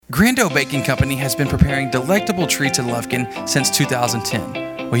Grando Baking Company has been preparing delectable treats in Lufkin since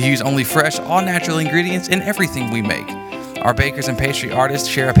 2010. We use only fresh, all-natural ingredients in everything we make. Our bakers and pastry artists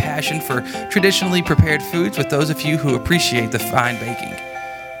share a passion for traditionally prepared foods with those of you who appreciate the fine baking.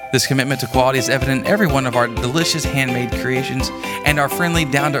 This commitment to quality is evident in every one of our delicious handmade creations, and our friendly,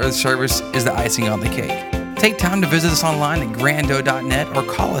 down-to-earth service is the icing on the cake. Take time to visit us online at grando.net or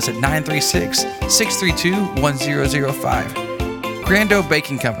call us at 936-632-1005. Grando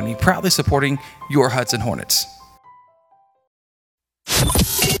Baking Company, proudly supporting your Hudson Hornets.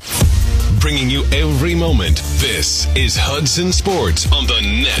 Bringing you every moment, this is Hudson Sports on the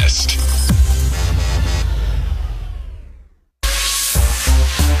Nest.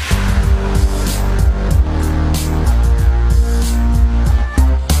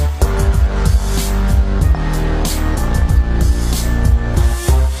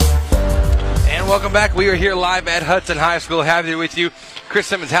 Welcome back. We are here live at Hudson High School. Happy with you. Chris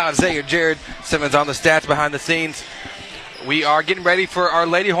Simmons, Howard Zayer, Jared Simmons on the stats behind the scenes. We are getting ready for our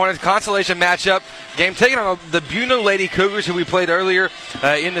Lady Hornets consolation matchup game, taking on the Buno Lady Cougars, who we played earlier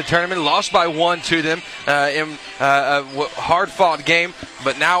in the tournament. Lost by 1 to them in a hard-fought game,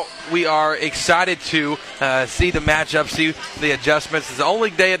 but now we are excited to see the matchup, see the adjustments. It's the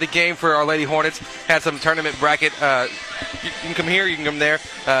only day of the game for our Lady Hornets. Had some tournament bracket. You can come here, you can come there.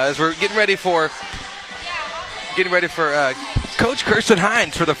 As we're getting ready for Coach Kirsten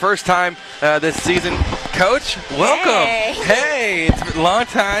Hines for the first time this season. Coach, welcome. Hey, it's been a long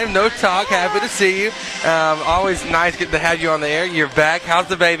time, no talk. Happy to see you. Always nice to have you on the air. You're back. How's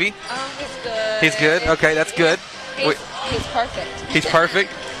the baby? Oh, he's good. He's good? Okay, that's good. He's perfect. He's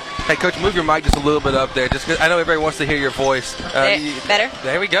perfect? Hey, Coach, move your mic just a little bit up there. Just 'cause I know everybody wants to hear your voice. Better?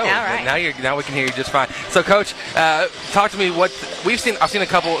 There we go. All right. Now we can hear you just fine. So, Coach, talk to me. What we've seen. I've taken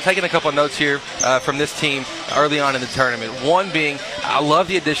a couple of notes here from this team early on in the tournament. One being, I love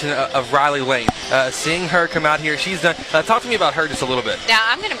the addition of Riley Lane. Seeing her come out here, she's done. Talk to me about her just a little bit. Now,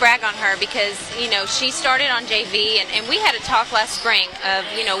 I'm going to brag on her because, she started on JV, and we had a talk last spring of,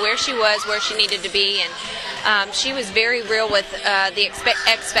 where she was, where she needed to be, and she was very real with the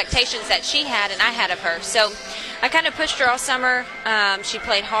expectations that she had and I had of her. So I kind of pushed her all summer. She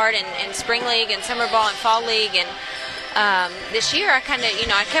played hard in spring league and summer ball and fall league, and this year I kind of,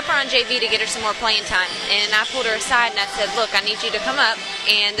 I kept her on JV to get her some more playing time, and I pulled her aside and I said, look, I need you to come up,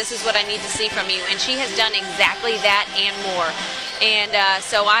 and this is what I need to see from you. And she has done exactly that and more. And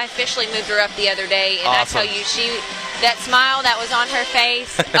so I officially moved her up the other day, and awesome. I tell you, that smile that was on her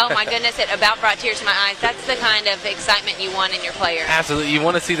face, oh my goodness, it about brought tears to my eyes. That's the kind of excitement you want in your players. Absolutely. You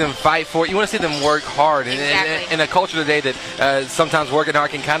want to see them fight for it. You want to see them work hard. Exactly. In a culture today that sometimes working hard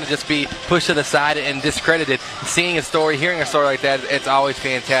can kind of just be pushed to the side and discredited, seeing a story, hearing a story like that, it's always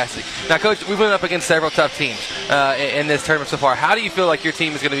fantastic. Now, Coach, we went up against several tough teams in this tournament so far. How do you feel like your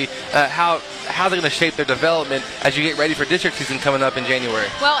team is going to be, how's it going to shape their development as you get ready for district season coming up in January?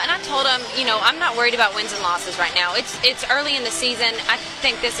 Well, and I told them, I'm not worried about wins and losses right now. It's early in the season. I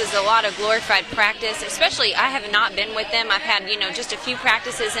think this is a lot of glorified practice, especially I have not been with them. I've had, just a few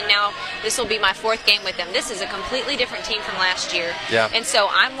practices, and now this will be my 4th game with them. This is a completely different team from last year. Yeah. And so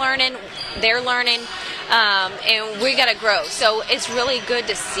I'm learning, they're learning, and we got to grow. So it's really good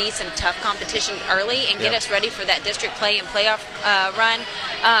to see some tough competition early and get us ready for that district play and playoff run.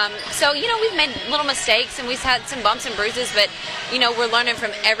 So, we've made little mistakes, and we've had some bumps and bruises, but, we're learning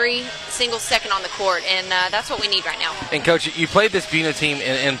from every single second on the court, and that's what we need right now. And, Coach, you played this Buno team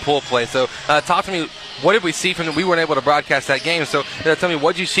in pool play, so talk to me. What did we see from them? We weren't able to broadcast that game, so tell me,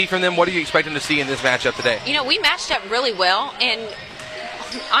 what did you see from them? What are you expecting to see in this matchup today? We matched up really well, and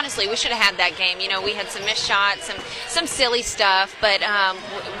honestly, we should have had that game. We had some missed shots, some silly stuff, but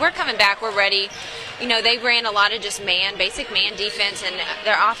we're coming back. We're ready. They ran a lot of just basic man defense, and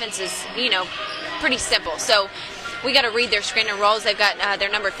their offense is, pretty simple. So we got to read their screen and rolls. They've got their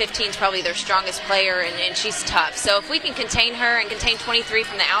number 15 is probably their strongest player, and she's tough. So if we can contain her and contain 23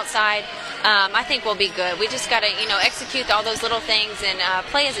 from the outside, I think we'll be good. We just got to, execute all those little things and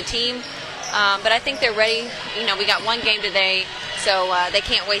play as a team. But I think they're ready. We got one game today, so they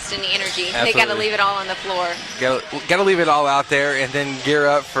can't waste any energy. Absolutely. They got to leave it all on the floor. Got to leave it all out there and then gear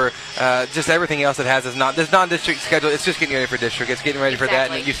up for just everything else it has. This non-district schedule, it's just getting ready for district. It's getting ready for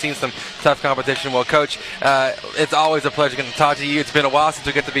that, and you've seen some tough competition. Well, Coach, it's always a pleasure getting to talk to you. It's been a while since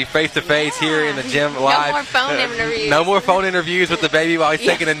we get to be face-to-face here in the gym live. No more phone interviews. No more phone interviews with the baby while he's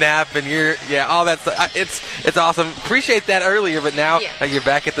taking a nap, and all that stuff. It's awesome. Appreciate that earlier, but now you're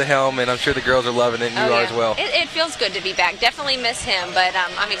back at the helm, and I'm sure the girls are loving it, and you are as well. It feels good to be back. Definitely miss him, but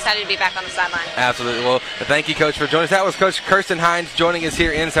I'm excited to be back on the sideline. Absolutely. Well, thank you, Coach, for joining us. That was Coach Kirsten Hines joining us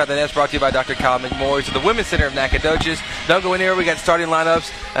here inside the Nest, brought to you by Dr. Kyle McMorris at the Women's Center of Nacogdoches. Don't go anywhere. We got starting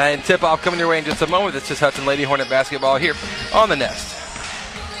lineups and tip-off coming your way in just a moment. This is Hudson Lady Hornet basketball here on the Nest.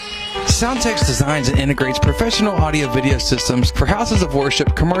 Soundtex designs and integrates professional audio-video systems for houses of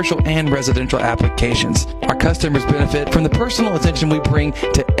worship, commercial, and residential applications. Our customers benefit from the personal attention we bring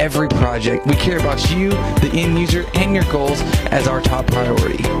to every project. We care about you, the end user, and your goals as our top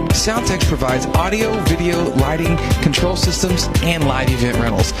priority. Soundtex provides audio, video, lighting, control systems, and live event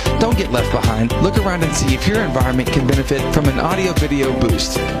rentals. Don't get left behind. Look around and see if your environment can benefit from an audio-video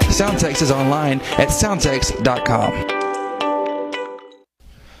boost. Soundtex is online at soundtex.com.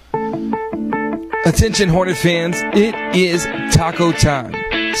 Attention Hornet fans, it is taco time.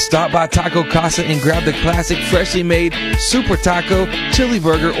 Stop by Taco Casa and grab the classic freshly made Super Taco, Chili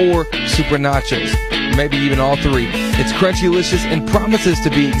Burger, or Super Nachos. Maybe even all three. It's crunchy-licious and promises to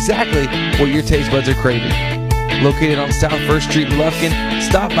be exactly what your taste buds are craving. Located on South 1st Street in Lufkin,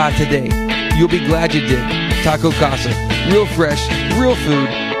 stop by today. You'll be glad you did. Taco Casa. Real fresh, real food,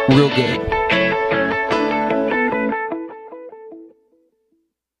 real good.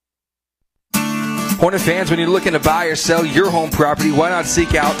 Hornet fans, when you're looking to buy or sell your home property, why not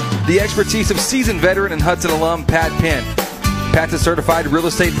seek out the expertise of seasoned veteran and Hudson alum Pat Penn. Pat's a certified real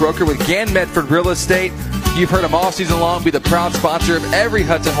estate broker with Gann Medford Real Estate. You've heard him all season long be the proud sponsor of every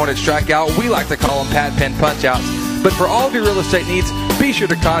Hudson Hornet strikeout. We like to call them Pat Penn punch-outs. But for all of your real estate needs, be sure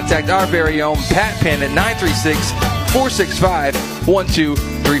to contact our very own Pat Penn at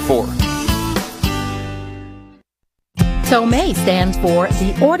 936-465-1234. Tomei stands for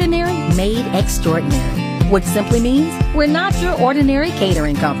The Ordinary Made Extraordinary, which simply means we're not your ordinary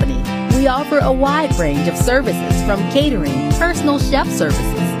catering company. We offer a wide range of services from catering, personal chef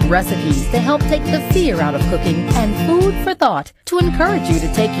services, recipes to help take the fear out of cooking, and food for thought to encourage you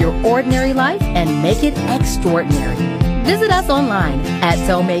to take your ordinary life and make it extraordinary. Visit us online at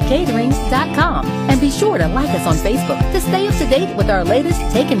tomeicatering.com and be sure to like us on Facebook to stay up to date with our latest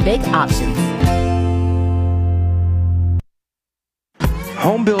take and bake options.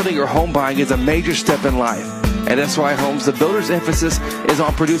 Home building or home buying is a major step in life. At SY Homes, the builder's emphasis is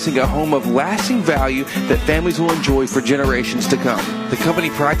on producing a home of lasting value that families will enjoy for generations to come. The company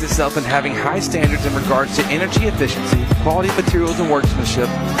prides itself in having high standards in regards to energy efficiency, quality materials and workmanship,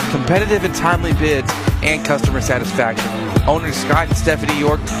 competitive and timely bids, and customer satisfaction. Owners Scott and Stephanie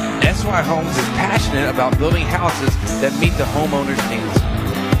York, SY Homes is passionate about building houses that meet the homeowner's needs.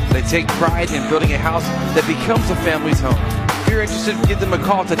 They take pride in building a house that becomes a family's home. If you're interested, give them a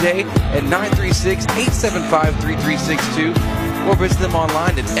call today at 936-875-3362 or visit them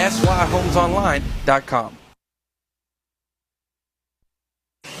online at syhomesonline.com.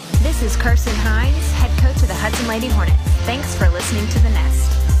 This is Kirsten Hines, head coach of the Hudson Lady Hornets. Thanks for listening to The Nest.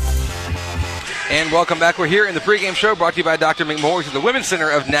 And welcome back. We're here in the pregame show brought to you by Dr. McMorris at the Women's Center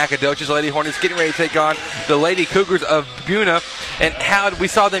of Nacogdoches. Lady Hornets getting ready to take on the Lady Cougars of Buna. And Howard, we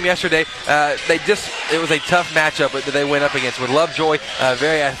saw them yesterday. It was a tough matchup that they went up against with Lovejoy, a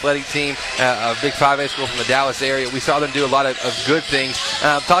very athletic team, a big 5A school from the Dallas area. We saw them do a lot of good things.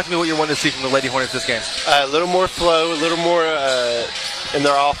 Talk to me what you're wanting to see from the Lady Hornets this game. A little more flow, a little more in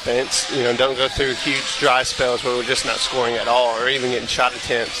their offense. You know, don't go through huge dry spells where we're just not scoring at all or even getting shot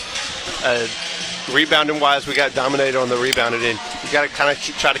attempts. Rebounding wise, we got dominated on the rebounded end. You got to kind of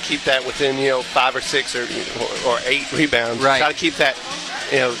try to keep that within 5 or 6 or 8 rebounds. Right. Try to keep that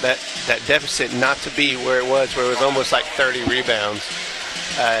that deficit not to be where it was almost like 30 rebounds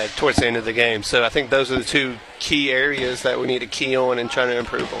towards the end of the game. So I think those are the two key areas that we need to key on and try to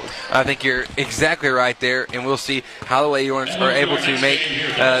improve on. I think you're exactly right there, and we'll see how the Lady Hornets are able to make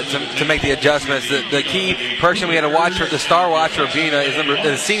the adjustments. The key person we had to watch for the star watcher of Buna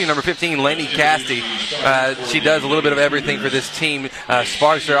is senior number 15, Lainey Casti. She does a little bit of everything for this team,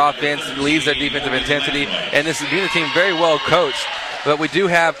 sparks their offense, leads their defensive intensity, and this Buna team very well coached. But we do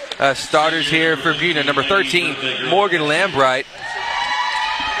have starters here for Buna. Number 13, Morgan Lambright.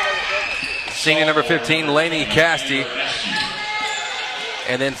 Senior number 15, Lainey Casti.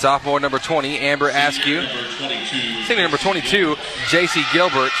 And then sophomore number 20, Amber Askew. Senior number 22, J.C.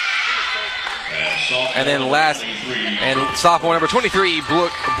 Gilbert. And then sophomore number 23,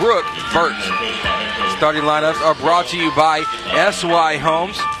 Brooke Burt. Starting lineups are brought to you by SY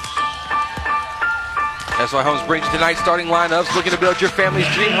Homes. SY Homes brings you tonight's starting lineups. Looking to build your family's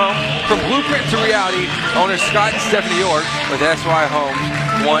dream home from blueprint to reality. Owners Scott and Stephanie York with SY Homes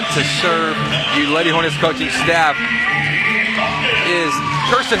want to serve you. Lady Hornets coaching staff is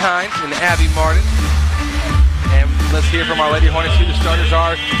Kirsten Hines and Abby Martin. And let's hear from our Lady Hornets who the starters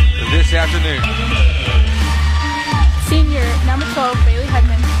are this afternoon. Senior, number 12, Bailey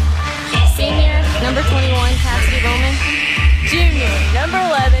Hudman. Senior, number 21, Cassidy Bowman. Junior, number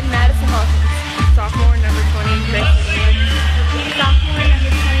 11, Madison Hawkins. Sophomore, number 20, Becky England. Sophomore,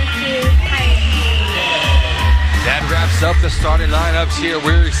 number 22, Kylie. That wraps up the starting lineups here.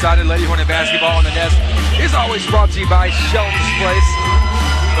 We're excited. Lady Hornet basketball on the Nest is always brought to you by Shelton's Place.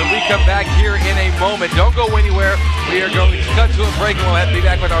 When we come back here in a moment, don't go anywhere. We are going to cut to a break, and we'll have to be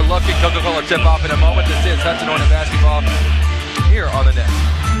back with our Lufkin Coca-Cola tip-off in a moment. This is Hudson Hornet basketball here on the Nest.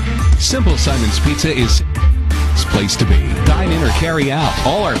 Simple Simon's Pizza is the place to be. Dine in or carry out.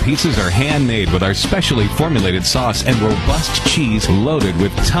 All our pizzas are handmade with our specially formulated sauce and robust cheese loaded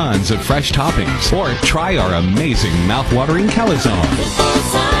with tons of fresh toppings. Or try our amazing mouth-watering calzone. Simple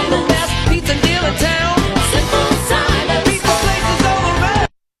Simon, best pizza deal in town. Simple Simon, pizza places all around.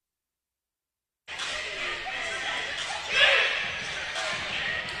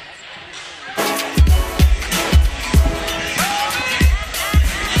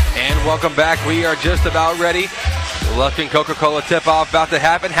 And welcome back. We are just about ready. The Lufkin Coca-Cola tip-off about to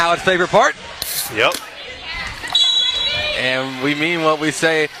happen. Howard's favorite part? Yep. And we mean what we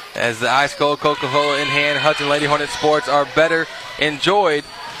say, as the ice cold Coca-Cola in hand. Hudson Lady Hornet sports are better enjoyed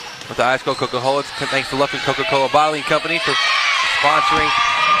with the ice cold Coca-Cola. Thanks to Lufkin Coca-Cola Bottling Company for sponsoring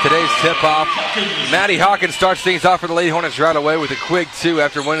today's tip-off. Maddie Hawkins starts things off for the Lady Hornets right away with a quick two.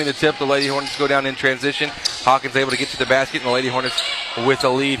 After winning the tip, the Lady Hornets go down in transition. Hawkins able to get to the basket, and the Lady Hornets with a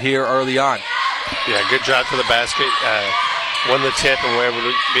lead here early on. Yeah, good drive to the basket. Won the tip and were able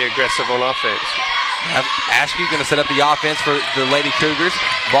to be aggressive on offense. Askew going to set up the offense for the Lady Cougars.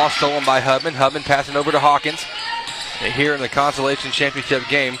 Ball stolen by Hubman. Hubman passing over to Hawkins. And here in the Consolation Championship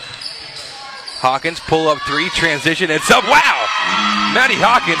game, Hawkins pull up three, transition, it's up. Wow! Maddie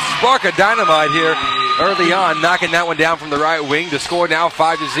Hawkins, spark of dynamite here early on, knocking that one down from the right wing. The score now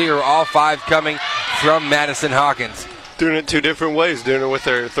 5-0. All five coming from Madison Hawkins. Doing it two different ways, doing it with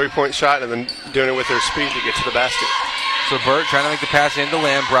her three-point shot and then doing it with her speed to get to the basket. So Burt trying to make the pass into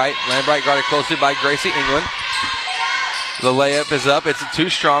Lambright. Lambright guarded closely by Gracie England. The layup is up. It's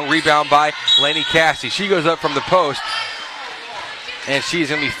too strong. Rebound by Lainey Cassie. She goes up from the post. And she's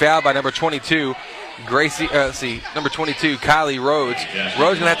going to be fouled by number 22, number 22, Kylie Rhodes.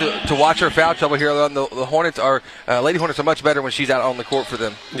 Rhodes going to have to watch her foul trouble here. The Hornets are, Lady Hornets are much better when she's out on the court for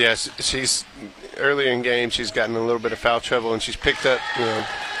them. Yes, she's early in game. She's gotten a little bit of foul trouble, and she's picked up,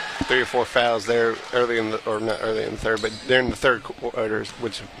 3 or 4 fouls there early in the, or not early in the third, but during the third quarter,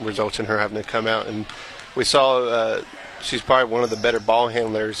 which results in her having to come out. And we saw she's probably one of the better ball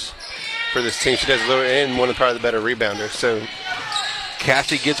handlers for this team. She does a little, and one of probably the better rebounders. So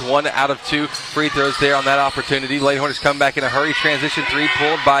Cassie gets 1 out of 2 free throws there on that opportunity. Lady Hornets come back in a hurry. Transition three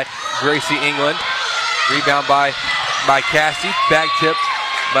pulled by Gracie England. Rebound by Cassie. Back tip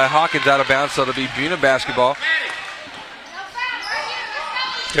by Hawkins out of bounds, so it'll be Buna basketball.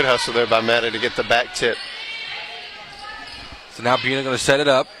 Good hustle there by Maddie to get the back tip. So now Buna going to set it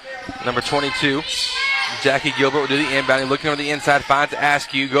up. Number 22, Jackie Gilbert will do the inbounding. Looking over the inside, finds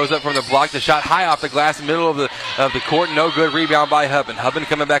Askew. Goes up from the block. The shot high off the glass, middle of the court. No good. Rebound by Hubman. Hubman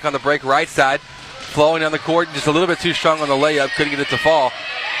coming back on the break, right side. Flowing down the court. Just a little bit too strong on the layup. Couldn't get it to fall.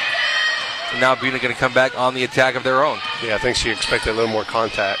 So now Buna going to come back on the attack of their own. Yeah, I think she expected a little more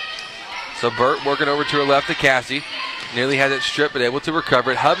contact. So Burt working over to her left to Cassie. Nearly has it stripped, but able to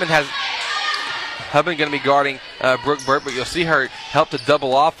recover it. Hubman going to be guarding Brooke Burt, but you'll see her help to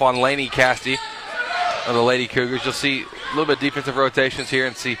double off on Lainey Cassie of the Lady Cougars. You'll see a little bit of defensive rotations here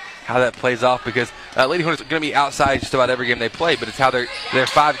and see how that plays off, because Lady Hornets are going to be outside just about every game they play, but it's how their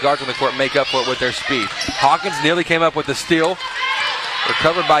 5 guards on the court make up for it with their speed. Hawkins nearly came up with the steal.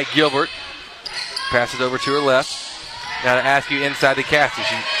 Recovered by Gilbert. Passes over to her left. Now to Askew inside to Cassie.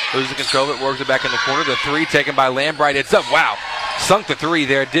 She loses control of it, works it back in the corner. The three taken by Lambright. It's up. Wow. Sunk the three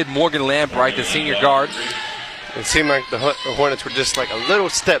there. Did Morgan Lambright, the senior guard. It seemed like the Hornets were just like a little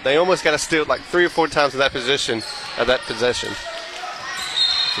step. They almost got a steal like 3 or 4 times in that position, possession.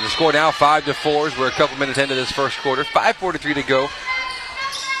 So the score now 5-4 as we're a couple minutes into this first quarter. 5:43 to go.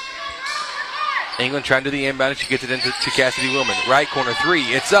 England trying to do the inbound. She gets it into Cassidy Willman. Right corner three.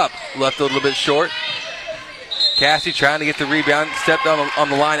 It's up. Left a little bit short. Cassie trying to get the rebound. Stepped on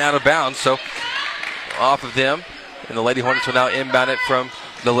the line out of bounds. So off of them. And the Lady Hornets will now inbound it from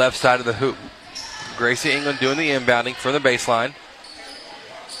the left side of the hoop. Gracie England doing the inbounding from the baseline.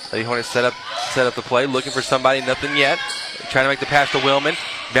 Lady Hornets set up the play. Looking for somebody. Nothing yet. Trying to make the pass to Willman.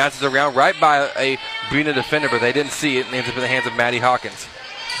 Bounces around right by a Buna defender, but they didn't see it. And ends up in the hands of Maddie Hawkins.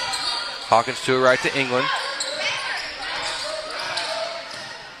 Hawkins to her right to England.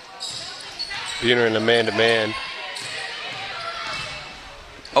 Buna in a man-to-man.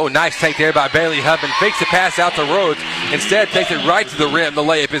 Oh, nice take there by Bailey Hubman. Fakes the pass out to Rhodes. Instead, takes it right to the rim. The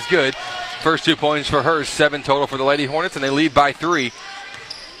layup is good. First 2 points for her, 7 total for the Lady Hornets, and they lead by 3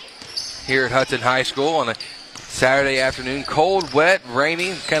 here at Hudson High School on a Saturday afternoon. Cold, wet,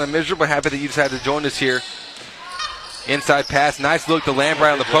 rainy, kind of miserable. Happy that you decided to join us here. Inside pass, nice look to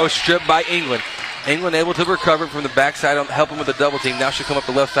Lambright on the post, stripped by England. England able to recover from the backside, helping with the double team. Now she'll come up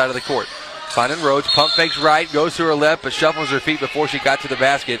the left side of the court. Finding Rhodes, pump fakes right, goes to her left, but shuffles her feet before she got to the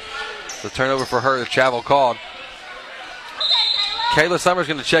basket. The turnover for her, the travel called. Kayla Summers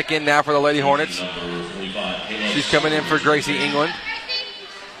going to check in now for the Lady Hornets. She's coming in for Gracie England.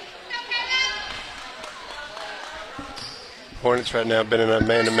 Hornets right now have been in a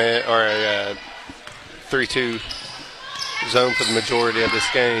man-to-man or a 3-2 zone for the majority of this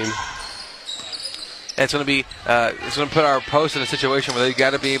game. And it's going to be, it's going to put our post in a situation where they've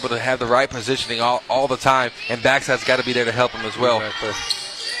got to be able to have the right positioning all the time, and backside's got to be there to help them as well. Exactly.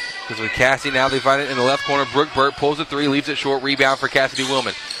 Because with Cassie now, they find it in the left corner. Brooke Burt pulls the 3, leaves it short. Rebound for Cassidy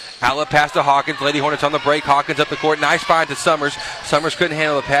Willman. Outlet pass to Hawkins. Lady Hornets on the break. Hawkins up the court. Nice find to Summers. Summers couldn't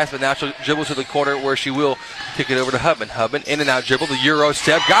handle the pass, but now she'll dribble to the corner where she will kick it over to Hubman. Hubman in and out dribble. The Euro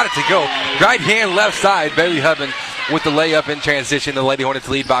step. Got it to go. Right hand, left side. Bailey Hubman with the layup in transition. The Lady Hornets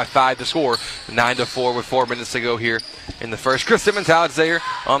lead by 5 to score. 9-4 with 4 minutes to go here in the first. Chris Simmons, Alex Zayer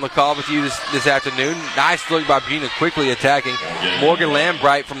on the call with you this afternoon. Nice look by Buna, quickly attacking. Morgan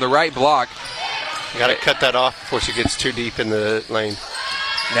Lambright from the right block. Got to cut that off before she gets too deep in the lane.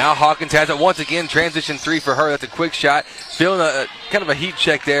 Now Hawkins has it once again. Transition 3 for her. That's a quick shot. Feeling a kind of a heat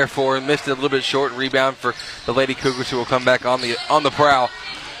check there for her. Missed it a little bit short. Rebound for the Lady Cougars, who will come back on the prowl.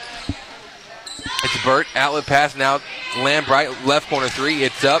 It's Burt. Outlet pass now. Lambright, left corner 3.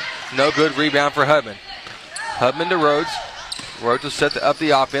 It's up. No good. Rebound for Hubman. Hubman to Rhodes. Rhodes will set up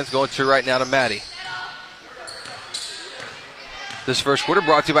the offense. Going to right now to Maddie. This first quarter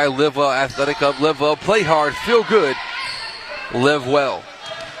brought to you by Live Well Athletic Club. Live Well, play hard, feel good, live well.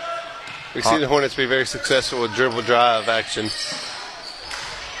 We see the Hornets be very successful with dribble drive action.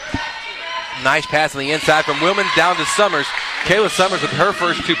 Nice pass on the inside from Willman down to Summers. Kayla Summers with her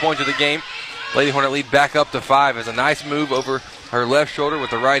first 2 points of the game. Lady Hornet lead back up to 5 as a nice move over her left shoulder with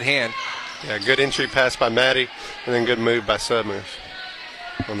the right hand. Yeah, good entry pass by Maddie, and then good move by Summers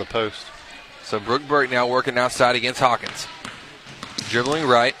on the post. So Brooke Burt now working outside against Hawkins. Dribbling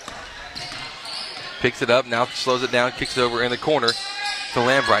right. Picks it up, now slows it down, kicks it over in the corner to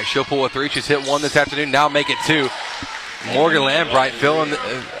Lambright. She'll pull a 3. She's hit 1 this afternoon, now make it 2. Morgan Lambright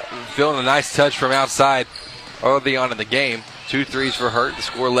feeling a nice touch from outside early on in the game. 2 threes for her to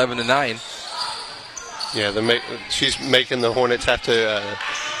score 11-9. Yeah, she's making the Hornets have to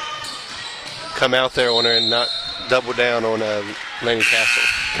come out there on her and not double down on Laney Castle.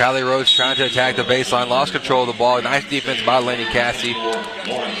 Kylie Rhodes trying to attack the baseline, lost control of the ball. Nice defense by Laney Cassie.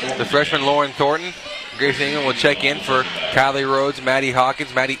 The freshman Lauren Thornton, Gracie England will check in for Kylie Rhodes, Maddie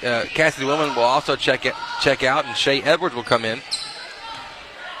Hawkins. Cassidy Willman will also check out, and Shay Edwards will come in.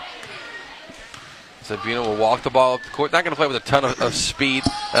 So Buna will walk the ball up the court. Not going to play with a ton of speed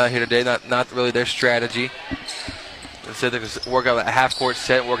here today. Not really their strategy. Instead, they're going to work out a half-court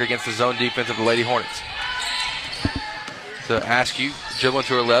set, work against the zone defense of the Lady Hornets. So Askew dribbling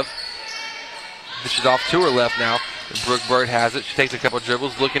to her left. This is off to her left now. Brooke Burt has it. She takes a couple of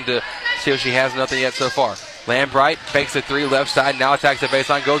dribbles, looking to see if she has nothing yet so far. Lambright fakes the 3 left side, now attacks the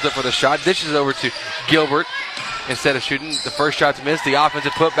baseline, goes up for the shot, dishes over to Gilbert. Instead of shooting, the first shot's missed. The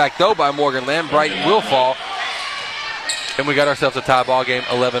offensive putback, though, by Morgan Lambright will fall. And we got ourselves a tie ball game,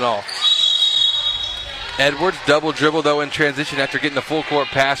 11-all. Edwards double dribble, though, in transition after getting the full court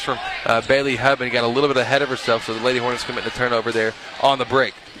pass from Bailey Hubman. Got a little bit ahead of herself, so the Lady Hornets commit the turnover there on the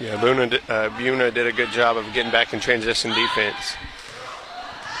break. Yeah, Buna did a good job of getting back in transition defense.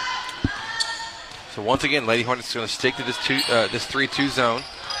 So once again, Lady Hornets going to stick to this 3-2 zone.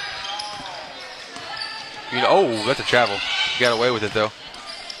 That's a travel. Got away with it, though.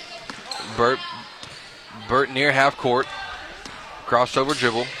 Burt near half court. Crossover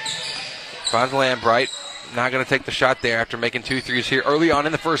dribble. Finds Lambright. Not going to take the shot there after making 2 threes here early on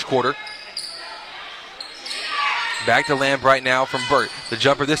in the first quarter. Back to Lambright now from Burt. The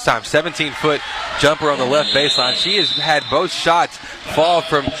jumper this time, 17-foot jumper on the left baseline. She has had both shots fall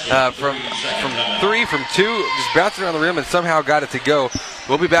from 3, from 2, just bouncing around the rim and somehow got it to go.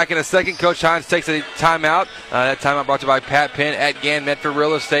 We'll be back in a second. Coach Hines takes a timeout. That timeout brought to you by Pat Penn at Gann Medford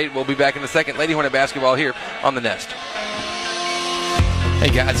Real Estate. We'll be back in a second. Lady Hornet basketball here on The Nest. Hey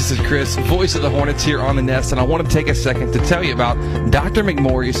guys, this is Chris, voice of the Hornets here on The Nest, and I want to take a second to tell you about Dr.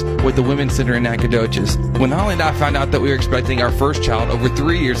 McMorris with the Women's Center in Nacogdoches. When Holly and I found out that we were expecting our first child over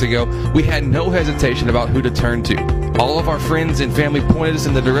 3 years ago, we had no hesitation about who to turn to. All of our friends and family pointed us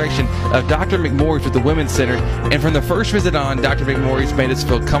in the direction of Dr. McMorris with the Women's Center, and from the first visit on, Dr. McMorris made us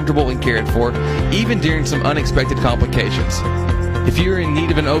feel comfortable and cared for, even during some unexpected complications. If you're in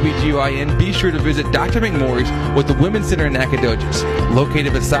need of an OBGYN, be sure to visit Dr. McMorris with the Women's Center in Nacogdoches.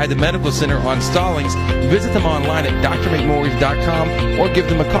 Located beside the Medical Center on Stallings, visit them online at drmcmorris.com or give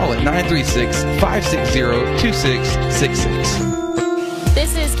them a call at 936-560-2666.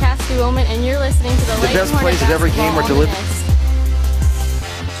 This is Cassidy Woolman, and you're listening to the Lady best Hornet plays at every game are Basketball on delivered.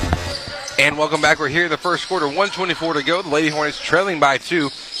 Nest. And welcome back. We're here in the first quarter, 1:24 to go. The Lady Hornets trailing by 2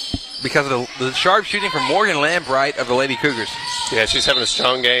 because of the sharp shooting from Morgan Lambright of the Lady Cougars. Yeah, she's having a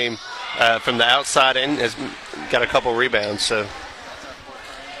strong game from the outside and has got a couple rebounds. So,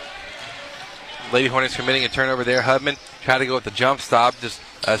 Lady Hornets committing a turnover there. Hubman tried to go with the jump stop, just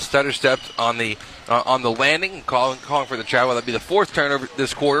stutter stepped on the landing, calling for the travel. That'd be the 4th turnover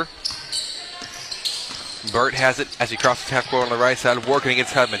this quarter. Burt has it as he crosses half court on the right side, working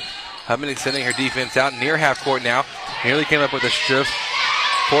against Hubman. Hubman extending her defense out near half court now. Nearly came up with a strip,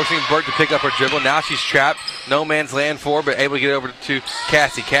 forcing Burt to pick up her dribble. Now she's trapped. No man's land for her, but able to get over to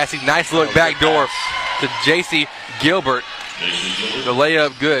Cassie. Cassie, nice look back door to J.C. Gilbert. The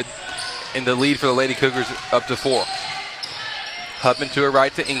layup good, and the lead for the Lady Cougars up to 4. Hubman to her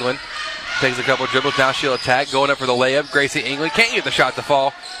right to England. Takes a couple dribbles. Now she'll attack. Going up for the layup. Gracie England can't get the shot to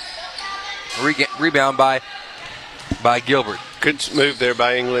fall. Rebound by Gilbert. good move there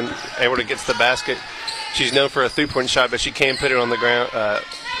by England, able to get to the basket. She's known for a three-point shot, but she can put it on the ground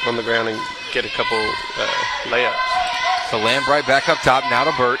and get a couple layups. So Lambright back up top, now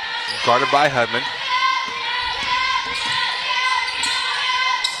to Burt, guarded by Hubman.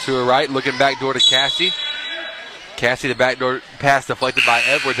 To her right, looking back door to Cassie. Cassie, the backdoor pass deflected by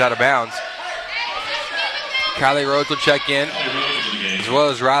Edwards out of bounds. Kylie Rhodes will check in, as well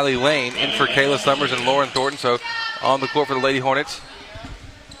as Riley Lane, in for Kayla Summers and Lauren Thornton. So on the court for the Lady Hornets.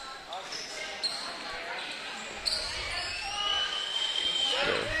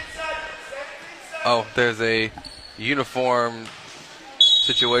 Oh, there's a uniform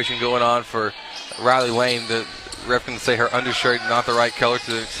situation going on for Riley Lane. The ref can say her undershirt not the right color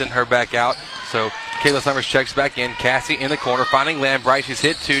to send her back out. So Kayla Summers checks back in. Cassie in the corner, finding Lambright. She's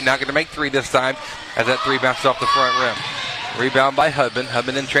hit two, not going to make three this time, as that three bounces off the front rim. Rebound by Hubman.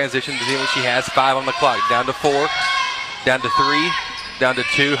 Hubman in transition to see what she has. 5 on the clock. Down to 4, down to 3, down to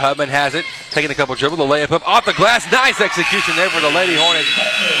 2. Hubman has it. Taking a couple dribbles. The layup up off the glass. Nice execution there for the Lady Hornets.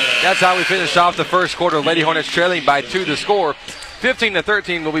 That's how we finish off the first quarter. Lady Hornets trailing by 2 to score.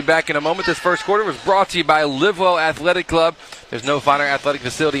 15-13. We'll be back in a moment. This first quarter was brought to you by Livewell Athletic Club. There's no finer athletic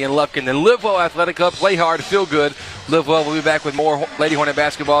facility in Lufkin than Livewell Athletic Club. Play hard, feel good. Livewell will be back with more Lady Hornet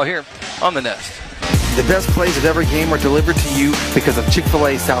basketball here on The Nest. The best plays of every game are delivered to you because of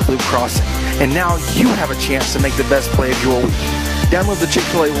Chick-fil-A South Loop Crossing. And now you have a chance to make the best play of your week. Download the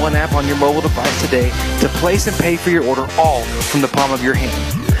Chick-fil-A One app on your mobile device today to place and pay for your order all from the palm of your hand.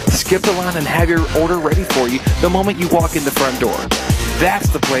 Skip the line and have your order ready for you the moment you walk in the front door. That's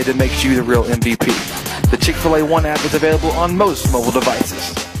the play that makes you the real MVP. The Chick-fil-A One app is available on most mobile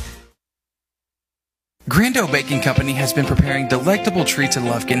devices. Grando Baking Company has been preparing delectable treats in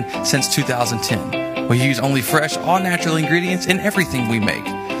Lufkin since 2010. We use only fresh, all-natural ingredients in everything we make.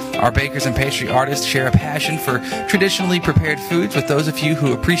 Our bakers and pastry artists share a passion for traditionally prepared foods with those of you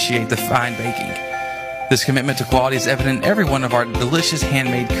who appreciate the fine baking. This commitment to quality is evident in every one of our delicious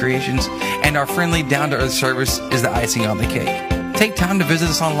handmade creations, and our friendly, down-to-earth service is the icing on the cake. Take time to visit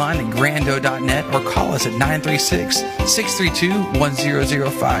us online at grando.net or call us at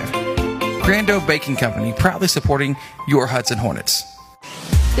 936-632-1005. Grando Baking Company, proudly supporting your Hudson Hornets.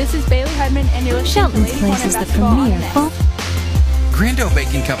 This is Bailey Hudman, and you're listening to Shelton's Lady Place Hornet is the Basketball on premier Nest. fall. Grando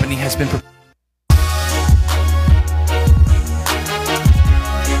Baking Company has been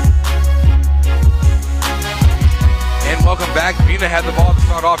And welcome back. Buna had the ball to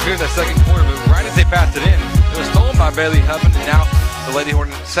start off here in the second quarter, but right as they passed it in, it was stolen by Bailey Hubman, and now the Lady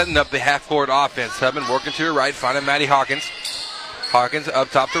Hornets setting up the half-court offense. Hubman working to her right, finding Maddie Hawkins. Hawkins up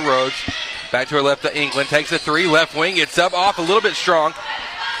top to Rhodes. Back to her left to England. Takes a three, left wing. It's up off a little bit strong.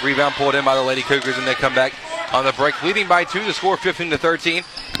 Rebound pulled in by the Lady Cougars, and they come back on the break, leading by 2 to score 15-13.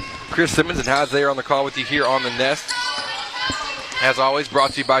 Chris Simmons and Howes there on the call with you here on The Nest. As always,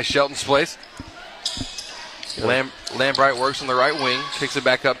 brought to you by Shelton's Place. Lambright works on the right wing. Kicks it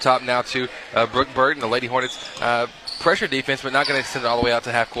back up top now to Brooke Burton. The Lady Hornets pressure defense, but not going to extend it all the way out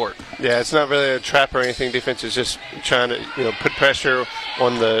to half court. Yeah, it's not really a trap or anything. Defense is just trying to put pressure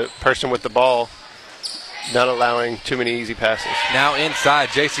on the person with the ball, not allowing too many easy passes. Now inside,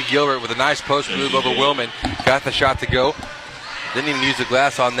 J.C. Gilbert with a nice post move over Willman. Got the shot to go. Didn't even use the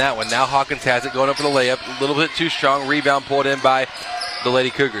glass on that one. Now Hawkins has it, going up for the layup. A little bit too strong. Rebound pulled in by the Lady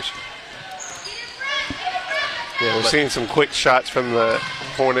Cougars. Yeah, we're seeing some quick shots from the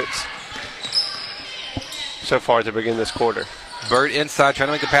Hornets so far to begin this quarter. Bird inside, trying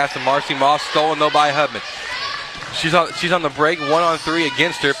to make the pass to Marcy Moss. Stolen, though, by Hubman. She's on the break, 1-on-3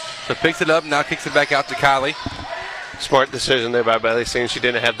 against her. So picks it up, now kicks it back out to Kylie. Smart decision there by Bailey, seeing she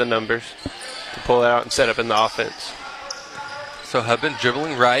didn't have the numbers to pull out and set up in the offense. So Hubman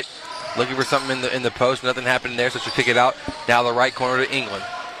dribbling right, looking for something in the post. Nothing happened there, so she'll kick it out. Now the right corner to England.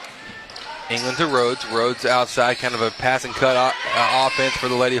 England to Rhodes. Rhodes outside, kind of a pass and cut offense for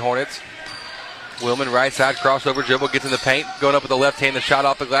the Lady Hornets. Willman right side, crossover dribble, gets in the paint, going up with the left hand, the shot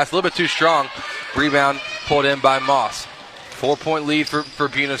off the glass, a little bit too strong. Rebound pulled in by Moss. 4-point lead for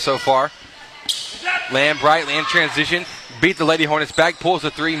Buna so far. Land transition, beat the Lady Hornets back, pulls the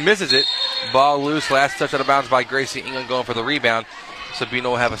three, misses it. Ball loose, last touch out of bounds by Gracie England, going for the rebound. So Buna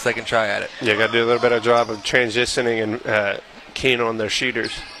will have a second try at it. Yeah, got to do a little better job of transitioning and keen on their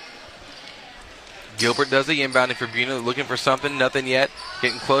shooters. Gilbert does the inbounding for Buna, looking for something, nothing yet.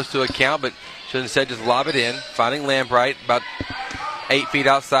 Getting close to a count, but should instead just lob it in. Finding Lambright about 8 feet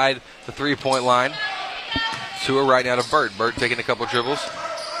outside the 3-point line. To her right now to Bird. Bird taking a couple dribbles.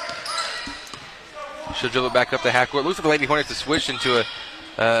 She'll dribble it back up the half court. Looks like the Lady Hornets have switched into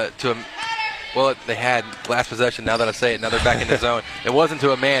well, they had last possession. Now that I say it, now they're back in the zone. It was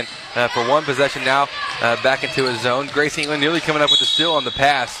into a man for one possession. Now back into a zone. Gracie England nearly coming up with the steal on the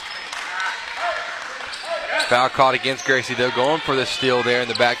pass. Foul caught against Gracie, though, going for the steal there in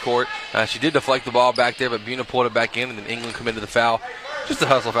the backcourt. She did deflect the ball back there, but Buna pulled it back in, and then England committed the foul. Just a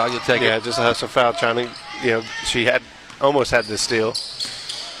hustle foul, you'll take it. Yeah, just a hustle foul, trying to, she had almost had the steal.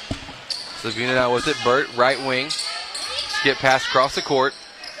 So Buna now with it. Burt, right wing. Skip pass across the court.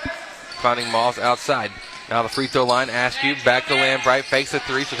 Finding Moss outside. Now the free throw line, Askew, back to Lambright, fakes the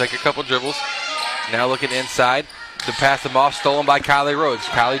three, so take a couple dribbles. Now looking inside. The pass to Moss, stolen by Kylie Rhodes.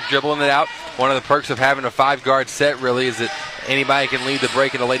 Kylie dribbling it out. One of the perks of having a 5-guard set, really, is that anybody can lead the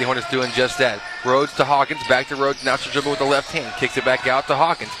break, and the Lady Hornets doing just that. Rhodes to Hawkins, back to Rhodes. Now she'll dribble with the left hand. Kicks it back out to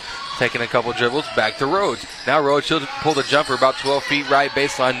Hawkins. Taking a couple dribbles, back to Rhodes. Now Rhodes, she'll pull the jumper about 12 feet right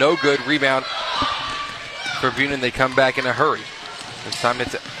baseline. No good. Rebound for Buna, and they come back in a hurry. This time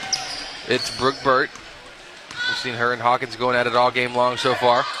it's Brooke Burt. We've seen her and Hawkins going at it all game long so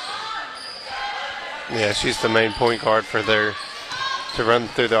far. Yeah, she's the main point guard for to run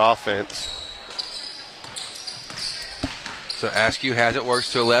through the offense. So Askew has it,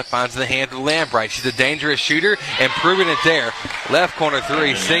 works to the left, finds the hand of Lambright. She's a dangerous shooter and proving it there. Left corner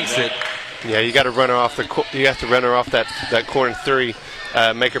three, sinks it. Yeah, you got to run her off you have to run her off that corner three,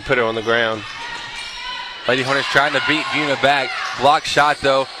 make her put her on the ground. Lady Hornets trying to beat Buna back. Block shot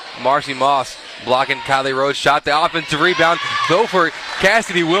though. Marcy Moss blocking Kylie Rhodes. Shot the offensive rebound. Go for it.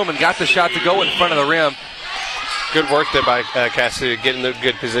 Cassidy Willman got the shot to go in front of the rim. Good work there by Cassidy, getting the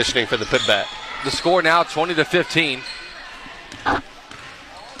good positioning for the putback. The score now 20-15.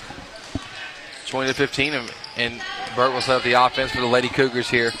 20-15, and Burt will set up the offense for the Lady Cougars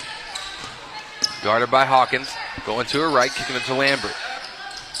here. Guarded by Hawkins. Going to her right, kicking it to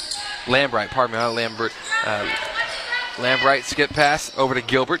Lambright, not Lambert. Lambright skip pass over to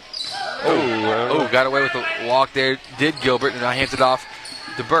Gilbert. Got away with the walk there. Did Gilbert, and now hands it off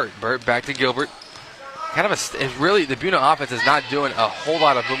to Burt. Burt back to Gilbert. It's really, the Buna offense is not doing a whole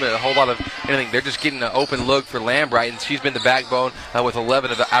lot of movement, a whole lot of anything. They're just getting an open look for Lambright, and she's been the backbone with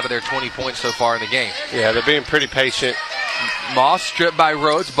 11 out of their 20 points so far in the game. Yeah, they're being pretty patient. Moss stripped by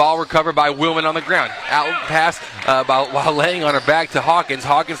Rhodes. Ball recovered by Willman on the ground. Out pass while laying on her back to Hawkins.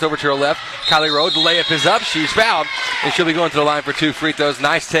 Hawkins over to her left. Kylie Rhodes, the layup is up. She's fouled, and she'll be going to the line for 2 free throws.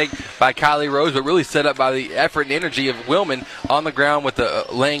 Nice take by Kylie Rhodes, but really set up by the effort and energy of Willman on the ground with the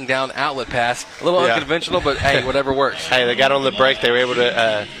laying down outlet pass. A little unconventional, but hey, whatever works. Hey, they got on the break. They were able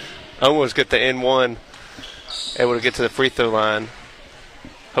to almost get the N1, able to get to the free throw line.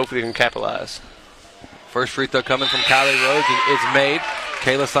 Hopefully they can capitalize. First free throw coming from Kylie Rhodes is made.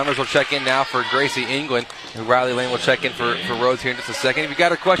 Kayla Summers will check in now for Gracie England. And Riley Lane will check in for Rhodes here in just a second. If you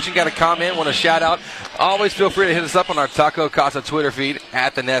got a question, got a comment, want a shout out, always feel free to hit us up on our Taco Casa Twitter feed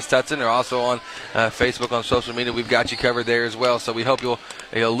at the Nest Hudson, or also on Facebook on social media. We've got you covered there as well. So we hope you'll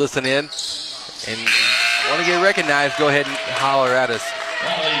listen in. And want to get recognized, go ahead and holler at us.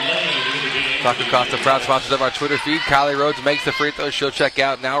 Taco Casa, proud sponsors of our Twitter feed. Kylie Rhodes makes the free throw. She'll check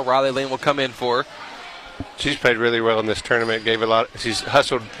out now. Riley Lane will come in for her. She's played really well in this tournament. She's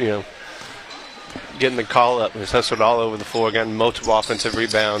hustled, getting the call up. Has hustled all over the floor, gotten multiple offensive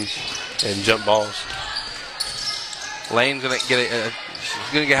rebounds and jump balls. Lane's gonna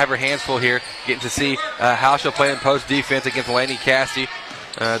have her hands full here. getting to see how she'll play in post defense against Laney Cassidy,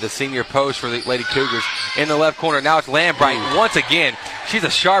 the senior post for the Lady Cougars. In the left corner, now it's Lambright once again. She's a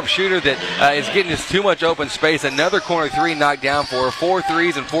sharp shooter that is getting us too much open space. Another corner three knocked down for her. 4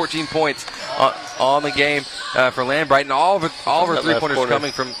 threes and 14 points on the game for Lambright. And all of her three-pointers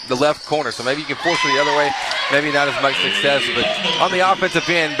coming from the left corner. So maybe you can force her the other way. Maybe not as much success. But on the offensive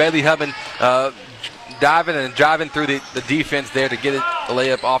end, Bailey Hubman diving and driving through the defense there to get a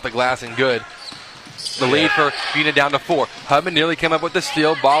layup off the glass and good. The lead for Buena down to 4. Hubman nearly came up with the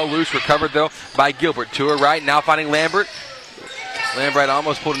steal. Ball loose, recovered though by Gilbert. To her right, now finding Lambert. Lambright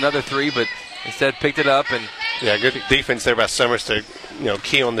almost pulled another three, but instead picked it up. And good defense there by Summers to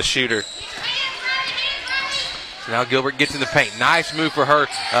key on the shooter. So now Gilbert gets in the paint. Nice move for her.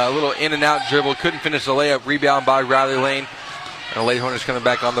 A little in and out dribble. Couldn't finish the layup. Rebound by Riley Lane. And the Lady Hornets coming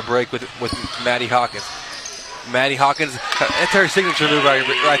back on the break with Maddie Hawkins. Maddie Hawkins, that's her signature move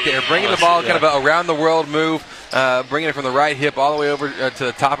right there. Bringing the ball, kind of an around-the-world move, bringing it from the right hip all the way over to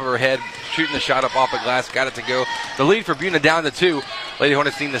the top of her head, shooting the shot up off the glass, got it to go. The lead for Buena down to 2. Lady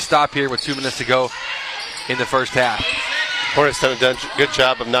Hornets need to stop here with 2 minutes to go in the first half. Hornets done a good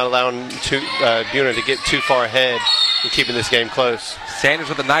job of not allowing Buena to get too far ahead and keeping this game close. Sanders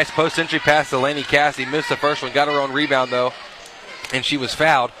with a nice post-entry pass to Laney Cassidy. Missed the first one, got her own rebound, though. And she was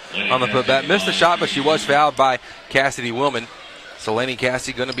fouled on the putback. Missed the shot, but she was fouled by Cassidy Willman. So Laney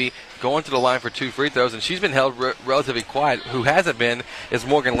Cassidy going to be going to the line for 2 free throws, and she's been held relatively quiet. Who hasn't been is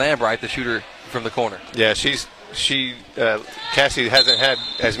Morgan Lambright, the shooter from the corner. Yeah, Cassidy hasn't had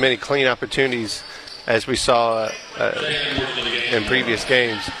as many clean opportunities as we saw in previous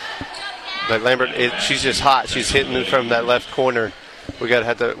games. But Lambert, she's just hot. She's hitting from that left corner. We're gonna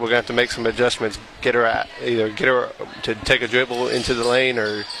have to make some adjustments. Get her to take a dribble into the lane,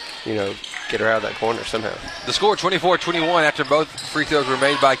 or get her out of that corner somehow. The score 24-21 after both free throws were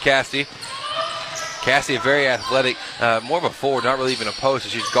made by Cassidy. Cassidy, very athletic, more of a forward, not really even a post.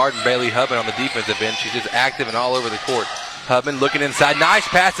 She's guarding Bailey Hubman on the defensive end. She's just active and all over the court. Hubman looking inside. Nice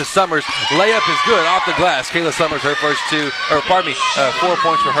pass to Summers. Layup is good off the glass. Kayla Summers, her first 4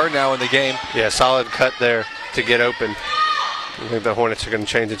 points for her now in the game. Yeah, solid cut there to get open. I think the Hornets are going to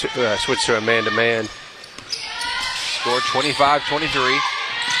change it to switch to a man-to-man. Score 25-23.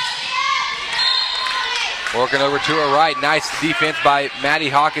 Working over to her right. Nice defense by Maddie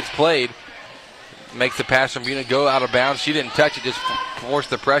Hawkins played. Makes the pass from Buena go out of bounds. She didn't touch it, just forced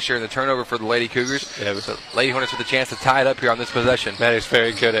the pressure and the turnover for the Lady Cougars. Yeah, Lady Hornets with a chance to tie it up here on this possession. Maddie's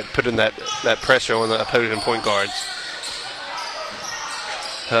very good at putting that pressure on the opposing point guards.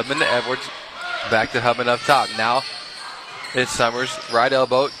 Hubman to Edwards. Back to Hubman up top. Now it's Summers, right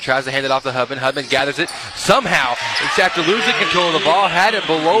elbow, tries to hand it off to Hubman. Hubman gathers it. Somehow, it's after losing control of the ball, had it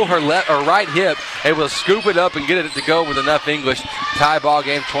below her right hip, able to scoop it up and get it to go with enough English. Tie ball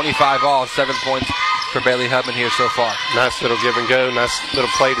game, 25-all, 7 points for Bailey Hubman here so far. Nice little give and go, nice little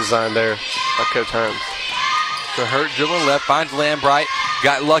play design there by Coach Himes. So Hurt dribbling left, finds Lambright.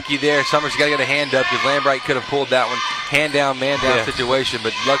 Got lucky there. Summers got to get a hand up because Lambright could have pulled that one. Hand down, man down situation,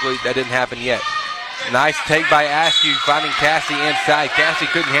 but luckily that didn't happen yet. Nice take by Askew, finding Cassie inside. Cassie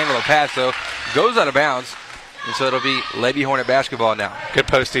couldn't handle the pass, though. Goes out of bounds, and so it'll be Lady Hornet basketball now. Good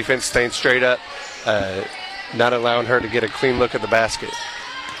post defense, staying straight up, not allowing her to get a clean look at the basket.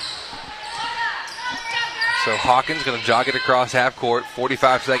 So Hawkins going to jog it across half court.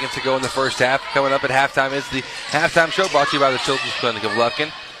 45 seconds to go in the first half. Coming up at halftime is the halftime show brought to you by the Children's Clinic of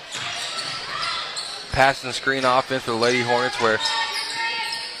Lufkin. Pass and screen offense for the Lady Hornets where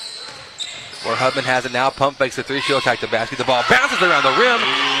Hubman has it now. Pump fakes the three. She'll attack the basket. The ball bounces around the rim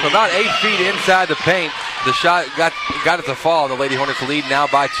from about 8 feet inside the paint. The shot got it to fall. The Lady Hornets lead now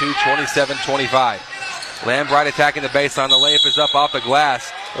by 2, 27-25. Lambright attacking the baseline. The layup is up off the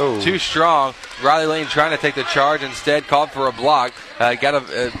glass. Ooh. Too strong. Riley Lane trying to take the charge. Instead called for a block. Got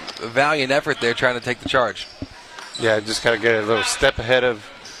a valiant effort there trying to take the charge. Yeah, just got to get a little step ahead of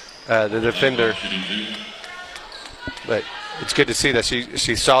the defender. But it's good to see that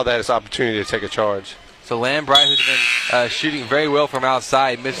she saw that as an opportunity to take a charge. So Lambright, who's been shooting very well from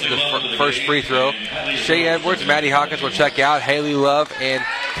outside, misses the first free throw. Shea Edwards, Maddie Hawkins will check out. Haley Love and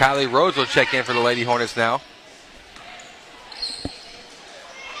Kylie Rhodes will check in for the Lady Hornets now.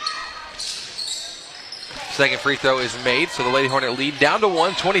 Second free throw is made, so the Lady Hornet lead down to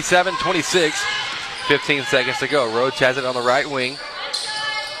 1, 27-26. 15 seconds to go. Rhodes has it on the right wing.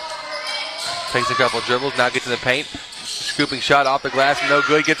 Takes a couple dribbles, now gets in the paint. Scooping shot off the glass, no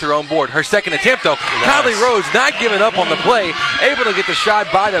good, gets her own board. Her second attempt, though. Nice. Kylie Rhodes not giving up on the play, able to get the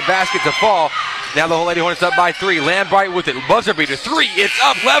shot by the basket to fall. Now the whole Lady Hornets up by 3. Lambright with it, buzzer beater, 3, it's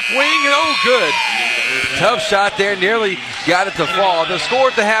up, left wing, and oh, good. Tough shot there, nearly got it to fall. The score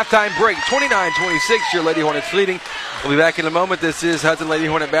at the halftime break, 29-26, your Lady Hornets leading. We'll be back in a moment. This is Hudson Lady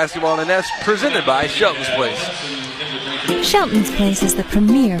Hornet Basketball in the Nest, presented by Shelton's Place. Shelton's Place is the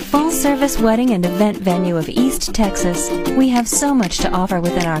premier full-service wedding and event venue of East Texas. We have so much to offer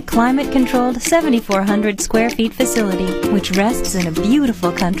within our climate-controlled 7,400 square feet facility, which rests in a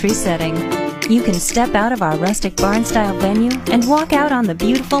beautiful country setting. You can step out of our rustic barn-style venue and walk out on the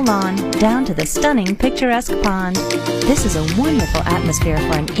beautiful lawn, down to the stunning picturesque pond. This is a wonderful atmosphere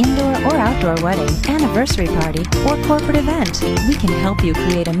for an indoor or outdoor wedding, anniversary party, or corporate event. We can help you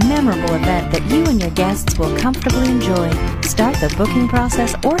create a memorable event that you and your guests will comfortably enjoy. Start the booking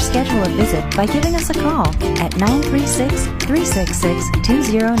process or schedule a visit by giving us a call at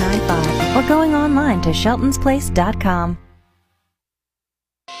 936-366-2095 or going online to sheltonsplace.com.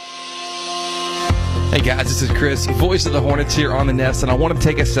 Hey guys, this is Chris, voice of the Hornets here on the Nest, and I want to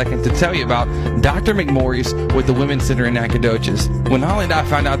take a second to tell you about Dr. McMorris with the Women's Center in Nacogdoches. When Holly and I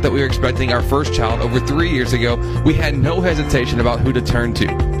found out that we were expecting our first child over 3 years ago, we had no hesitation about who to turn to.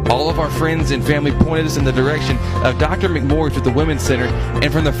 All of our friends and family pointed us in the direction of Dr. McMorris with the Women's Center,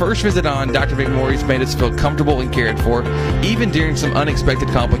 and from the first visit on, Dr. McMorris made us feel comfortable and cared for, even during some unexpected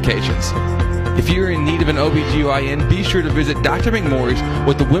complications. If you're in need of an OBGYN, be sure to visit Dr. McMorris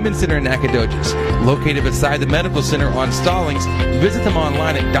with the Women's Center in Nacogdoches. Located beside the Medical Center on Stallings, visit them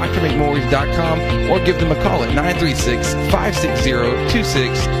online at drmcmorris.com or give them a call at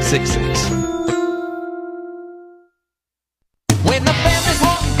 936-560-2666. When the family's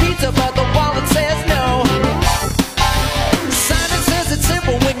wanting pizza, but the wallet says no. Simon says it's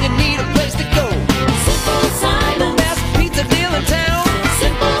simple when you need a place to go. Simple Simon, the best pizza deal in town.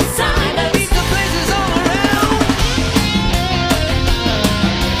 Simple Simon, pizza places all around.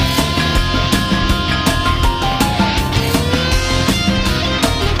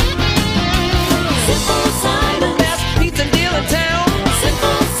 Simple Simon, the best pizza deal in town.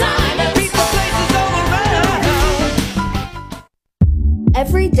 Simple Simon, pizza places all around.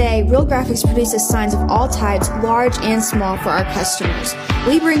 Every day, Real Graphics produces signs of all types, large and small, for our customers.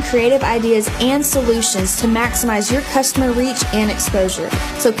 We bring creative ideas and solutions to maximize your customer reach and exposure.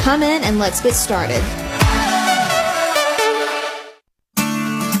 So come in and let's get started.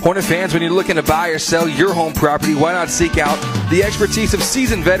 Hornet fans, when you're looking to buy or sell your home property, why not seek out the expertise of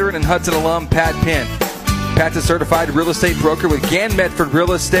seasoned veteran and Hudson alum Pat Penn. Pat's a certified real estate broker with Gann Medford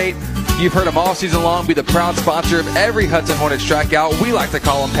Real Estate. You've heard him all season long be the proud sponsor of every Hudson Hornet strikeout. We like to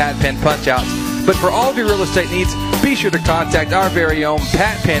call them Pat Penn Punch-Outs. But for all of your real estate needs, be sure to contact our very own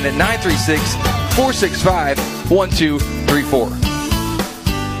Pat Penn at 936-465-1234.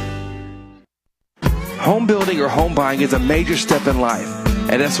 Home building or home buying is a major step in life.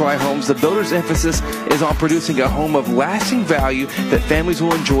 At SY Homes, the builder's emphasis is on producing a home of lasting value that families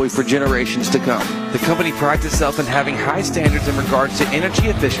will enjoy for generations to come. The company prides itself in having high standards in regards to energy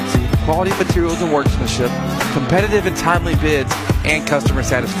efficiency, quality materials and workmanship, competitive and timely bids, and customer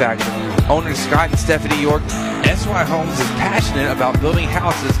satisfaction. Owners Scott and Stephanie York, SY Homes is passionate about building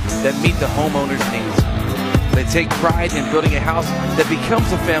houses that meet the homeowner's needs. They take pride in building a house that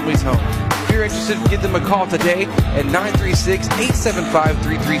becomes a family's home. If you're interested, give them a call today at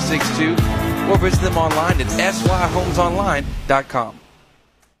 936-875-3362 or visit them online at syhomesonline.com.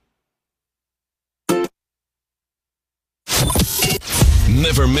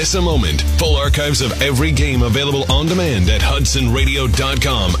 Never miss a moment. Full archives of every game available on demand at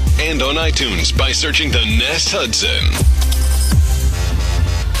HudsonRadio.com and on iTunes by searching The Nest Hudson.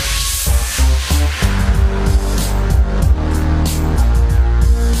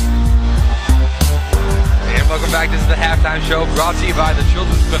 Welcome back. This is the halftime show brought to you by the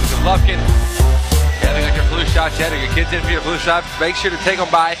Children's Clinic of Lufkin. Having got your flu shots yet, or your kids in for your flu shot, make sure to take them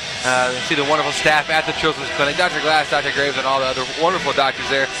by and see the wonderful staff at the Children's Clinic. Dr. Glass, Dr. Graves, and all the other wonderful doctors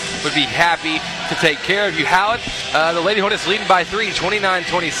there would be happy to take care of you. Howard, the Lady Hornets leading by 3,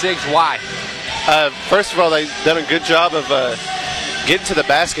 29-26. Why? First of all, they've done a good job of getting to the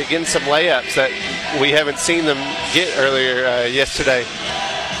basket, getting some layups that we haven't seen them get earlier yesterday.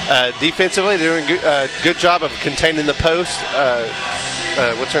 Defensively, they're doing a good job of containing the post.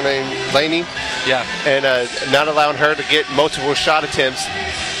 What's her name? Laney? Yeah. And not allowing her to get multiple shot attempts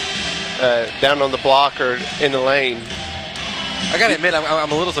down on the block or in the lane. I got to admit,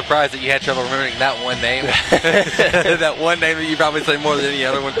 I'm a little surprised that you had trouble remembering that one name. That one name that you probably say more than any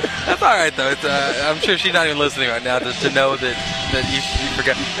other one. That's all right, though. It's, I'm sure she's not even listening right now to know that you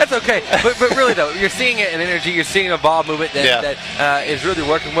forgot. That's okay. But really, though, you're seeing an energy. You're seeing a ball movement that is really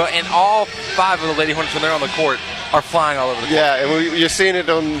working well. And all 5 of the Lady Hornets, when they're on the court, are flying all over the court. Yeah, and you're seeing it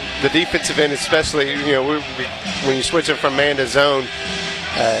on the defensive end especially. You know, when you switch it from man to zone,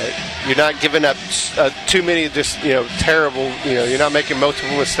 You're not giving up too many just terrible. You're not making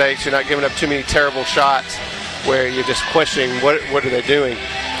multiple mistakes. You're not giving up too many terrible shots where you're just questioning what are they doing.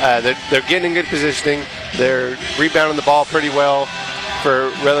 They're getting in good positioning. They're rebounding the ball pretty well for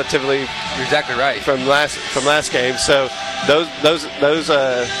relatively. You're exactly right. From last game. So those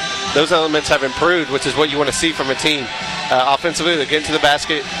elements have improved, which is what you want to see from a team. Offensively, they're getting to the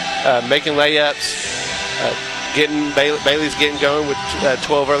basket, making layups. Bailey's getting going with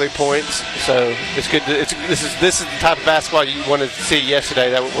 12 early points, so it's good. This is the type of basketball you wanted to see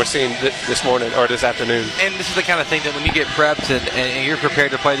yesterday that we're seeing this morning or this afternoon. And this is the kind of thing that when you get prepped and you're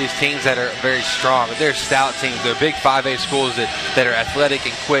prepared to play these teams that are very strong, they're stout teams, they're big 5A schools that are athletic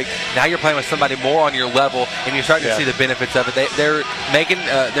and quick. Now you're playing with somebody more on your level, and you're starting to see the benefits of it. They're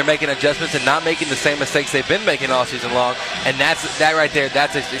making adjustments and not making the same mistakes they've been making all season long, and that right there,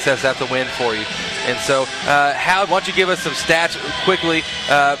 that's a win for you. And so, Howard, why don't you give us some stats quickly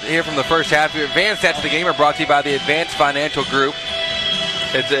here from the first half? Your advanced stats of the game are brought to you by the Advanced Financial Group.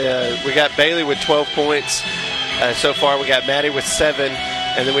 We got Bailey with 12 points so far. We got Maddie with 7,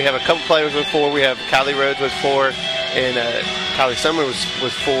 and then we have a couple players with 4. We have Kylie Rhodes with 4, and Kylie Summer was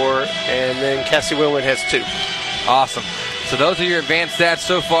 4, and then Cassie Wilman has 2. Awesome. So those are your advanced stats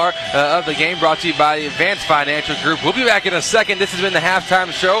so far of the game, brought to you by the Advanced Financial Group. We'll be back in a second. This has been the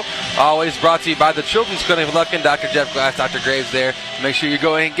Halftime Show, always brought to you by the Children's Clinic of Lufkin, Dr. Jeff Glass, Dr. Graves there. Make sure you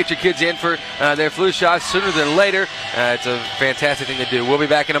go ahead and get your kids in for their flu shots sooner than later. It's a fantastic thing to do. We'll be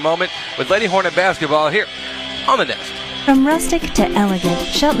back in a moment with Lady Hornet basketball here on The Nest. From rustic to elegant,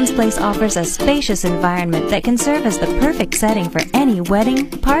 Shelton's Place offers a spacious environment that can serve as the perfect setting for any wedding,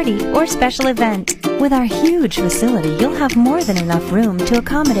 party, or special event. With our huge facility, you'll have more than enough room to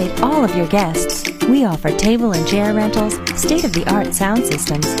accommodate all of your guests. We offer table and chair rentals, state-of-the-art sound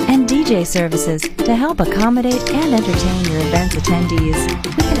systems, and DJ services to help accommodate and entertain your event's attendees.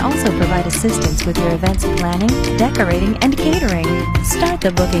 We can also provide assistance with your event's planning, decorating, and catering. Start the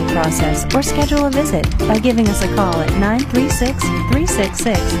booking process or schedule a visit by giving us a call at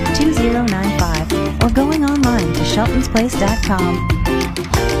 936-366-2095 or going online to sheltonsplace.com.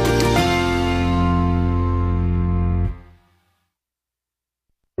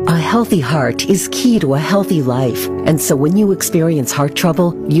 A healthy heart is key to a healthy life, and so when you experience heart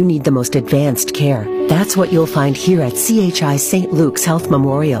trouble, you need the most advanced care. That's what you'll find here at CHI St. Luke's Health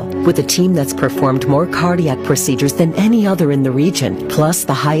Memorial, with a team that's performed more cardiac procedures than any other in the region, plus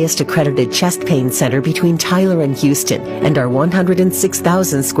the highest accredited chest pain center between Tyler and Houston, and our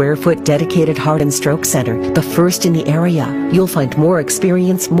 106,000 square foot dedicated heart and stroke center, the first in the area. You'll find more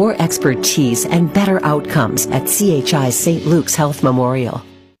experience, more expertise, and better outcomes at CHI St. Luke's Health Memorial.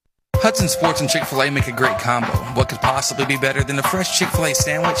 Hudson Sports and Chick-fil-A make a great combo. What could possibly be better than a fresh Chick-fil-A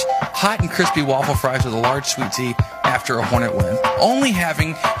sandwich, hot and crispy waffle fries with a large sweet tea after a Hornet win? Only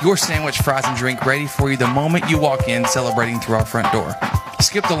having your sandwich, fries, and drink ready for you the moment you walk in, celebrating through our front door.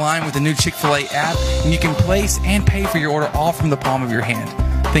 Skip the line with the new Chick-fil-A app, and you can place and pay for your order all from the palm of your hand.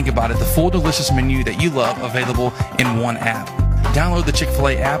 Think about it, the full delicious menu that you love available in one app. Download the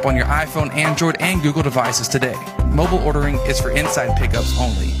Chick-fil-A app on your iPhone, Android, and Google devices today. Mobile ordering is for inside pickups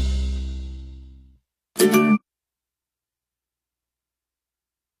only.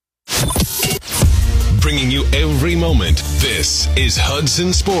 Bringing you every moment. This is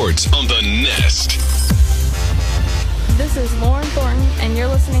Hudson Sports on The Nest. This is Lauren Thornton, and you're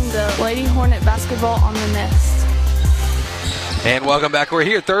listening to Lady Hornet basketball on The Nest. And welcome back. We're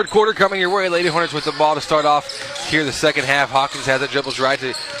here, third quarter coming your way. Lady Hornets with the ball to start off here the second half. Hawkins has it, dribbles right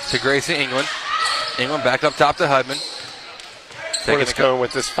to Grayson England. England back up top to Hudman. Hornets going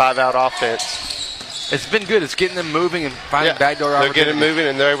with this 5-out offense. It's been good. It's getting them moving and finding backdoor opportunities. They're getting moving,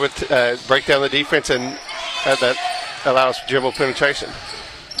 and they're able to break down the defense, and that allows dribble penetration.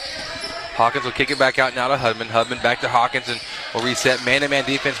 Hawkins will kick it back out now to Hudman. Hudman back to Hawkins, and will reset. Man-to-man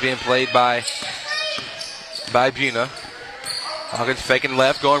defense being played by Buna. Hawkins faking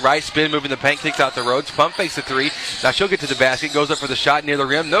left, going right, spin, moving the paint, kicks out the Rhodes. Pump fakes the three. Now she'll get to the basket, goes up for the shot near the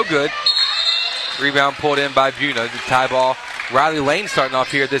rim. No good. Rebound pulled in by Buna. The tie ball. Riley Lane starting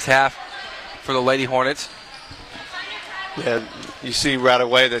off here this half for the Lady Hornets. Yeah, you see right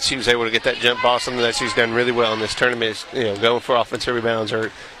away that she was able to get that jump ball, something that she's done really well in this tournament is, going for offensive rebounds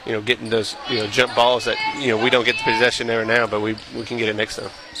or, getting those, jump balls that, we don't get the possession there now, but we can get it next time.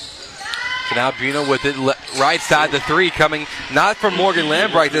 So now Buna with it right side, the three coming not from Morgan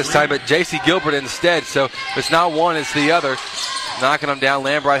Lambright this time, but J.C. Gilbert instead. So if it's not one, it's the other. Knocking them down.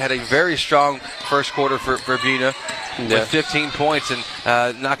 Lambright had a very strong first quarter for Buna. With 15 points and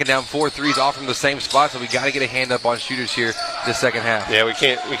knocking down 4 threes all from the same spot. So we got to get a hand up on shooters here this second half. Yeah, we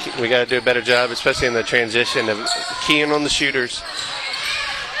got to do a better job, especially in the transition of keying on the shooters.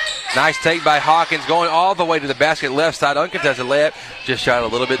 Nice take by Hawkins, going all the way to the basket, left side, uncontested layup. Just shot a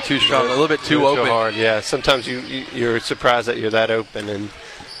little bit too strong, a little bit too open. Too hard, yeah. Sometimes you're surprised that you're that open and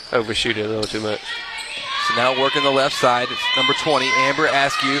overshoot it a little too much. So now working the left side, it's number 20, Amber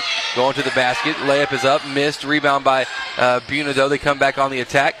Askew, going to the basket. Layup is up, missed. Rebound by Buna, though. They come back on the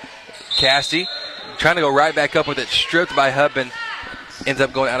attack. Cassidy trying to go right back up with it, stripped by Hubman. Ends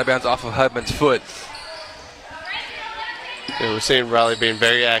up going out of bounds off of Hubman's foot. Yeah, we're seeing Riley being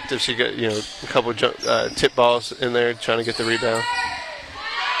very active. She got a couple tip balls in there trying to get the rebound.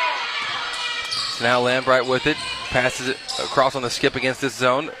 So now Lambright with it, passes it across on the skip against this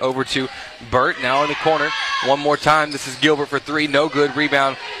zone over to Burt. Now in the corner, one more time. This is Gilbert for three, no good.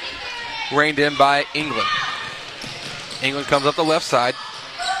 Rebound reined in by England. England comes up the left side,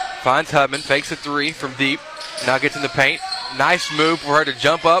 finds Hubman, fakes a three from deep. Now gets in the paint. Nice move for her to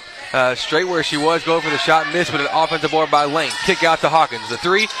jump up. Straight where she was, going for the shot, missed with an offensive board by Lane. Kick out to Hawkins. The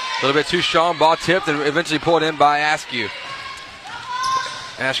three, a little bit too strong, ball tipped and eventually pulled in by Askew.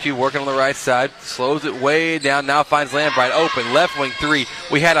 Askew working on the right side, slows it way down, now finds Lambright open, left wing three.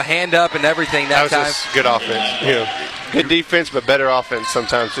 We had a hand up and everything that time. Just good offense. Good defense, but better offense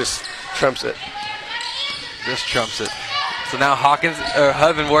sometimes just trumps it. Just trumps it. So now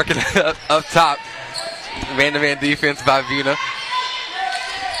Hubman working up top. Man-to-man defense by Buna.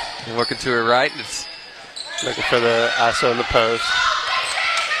 And working to her right. It's looking for the ISO in the post.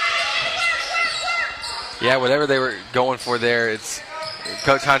 Yeah, whatever they were going for there, it's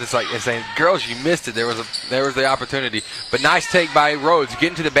Coach Hunt is saying, girls, you missed it. There was the opportunity. But nice take by Rhodes.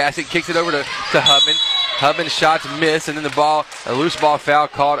 Getting to the basket, kicks it over to Hubman. Hubman's shots miss, and then a loose ball foul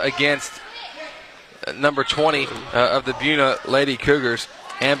called against number 20 of the Buna Lady Cougars,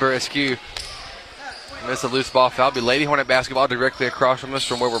 Amber Askew. Missed a loose ball foul. Be Lady Hornet basketball directly across from us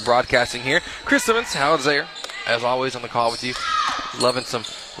from where we're broadcasting here. Chris Simmons, Howard Zayer, as always, on the call with you. Loving some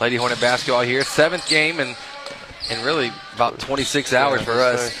Lady Hornet basketball here. 7th game and really about 26 hours for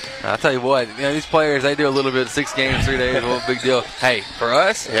us. I'll tell you what, these players, they do a little bit, 6 games, 3 days, a big deal. Hey, for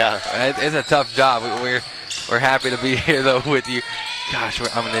us, it's a tough job. We're happy to be here, though, with you. Gosh,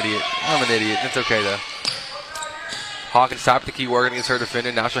 I'm an idiot. It's okay, though. Hawkins top of the key working against her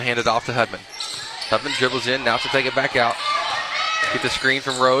defender. Now she'll hand it off to Hubman. Hubman dribbles in. Now she'll take it back out. Get the screen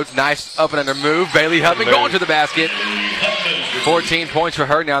from Rhodes. Nice up and under move. Bailey Hubman going to the basket. 14 points for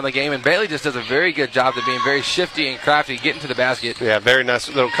her now in the game. And Bailey just does a very good job of being very shifty and crafty, getting to the basket. Yeah, very nice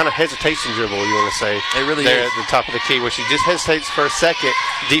little kind of hesitation dribble, you want to say. It really there is. At the top of the key where she just hesitates for a second.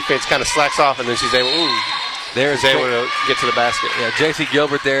 Defense kind of slacks off, and then she's able to get to the basket. Yeah, J.C.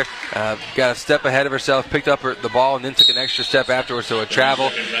 Gilbert there got a step ahead of herself, picked up the ball, and then took an extra step afterwards. So a travel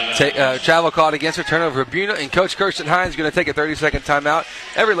called against her, turnover for Buna, and Coach Kirsten Hines is going to take a 30-second timeout.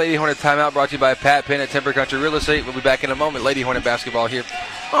 Every Lady Hornet timeout brought to you by Pat Penn at Timber Country Real Estate. We'll be back in a moment. Lady Hornet basketball here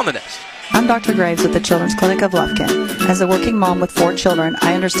on the Nest. I'm Dr. Graves with the Children's Clinic of Lufkin. As a working mom with 4 children,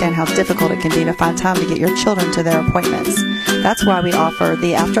 I understand how difficult it can be to find time to get your children to their appointments. That's why we offer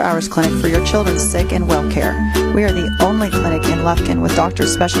the after-hours clinic for your children's sick and well care. We are the only clinic in Lufkin with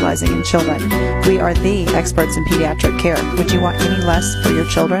doctors specializing in children. We are the experts in pediatric care. Would you want any less for your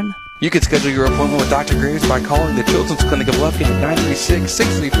children? You can schedule your appointment with Dr. Graves by calling the Children's Clinic of Lufkin at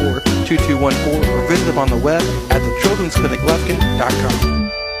 936-634-2214 or visit them on the web at thechildren'scliniclufkin.com.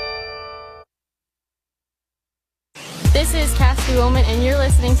 This is Cassidy Woolman, and you're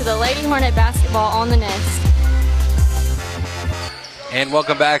listening to the Lady Hornet Basketball on the Nest. And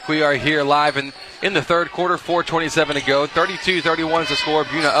welcome back. We are here live in the third quarter, 4:27 to go. 32-31 is the score.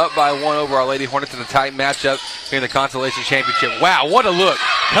 Buna up by 1 over our Lady Hornets in a tight matchup here in the Consolation Championship. Wow, what a look.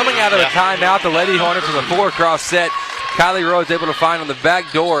 Coming out of a timeout, the Lady Hornets with a 4-cross set. Kylie Rhodes able to find on the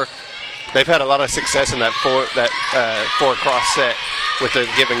back door. They've had a lot of success in that 4-cross set with the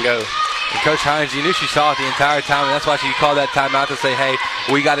give and go. And Coach Hines, you knew she saw it the entire time, and that's why she called that timeout to say, hey,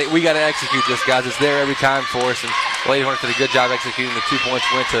 we got to execute this, guys. It's there every time for us. And Lady Hornets did a good job executing. The 2 points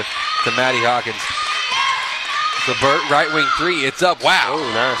went to Maddie Hawkins. So Burt, right wing 3, it's up. Wow. Oh,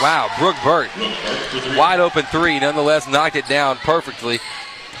 nice. Wow, Brooke Burt. Wide open 3, nonetheless knocked it down perfectly.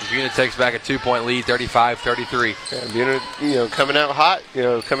 Buna takes back a 2-point lead, 35-33. Yeah, Buna, coming out hot,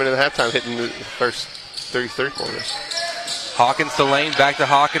 coming into the halftime, hitting the first 3 3-pointers. Hawkins to Lane, back to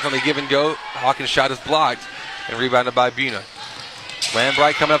Hawkins on the give and go. Hawkins' shot is blocked and rebounded by Buna.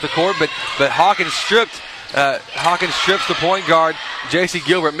 Lambright coming up the court, but Hawkins stripped. Hawkins strips the point guard. J.C.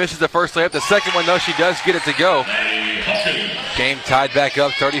 Gilbert misses the first layup. The second one, though, she does get it to go. Game tied back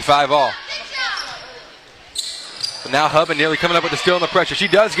up, 35-all. But now Hubman nearly coming up with the steal and the pressure. She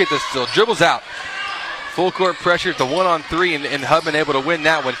does get the steal, dribbles out. Full court pressure to 1-on-3, and Hubman able to win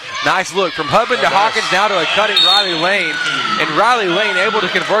that one. Nice look from Hubman to Hawkins, now to a cutting Riley Lane. And Riley Lane able to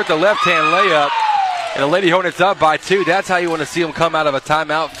convert the left-hand layup. And the Lady Hornets up by 2. That's how you want to see them come out of a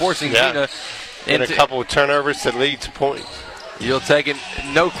timeout, forcing Buna and a couple of turnovers to lead to points. You'll take it,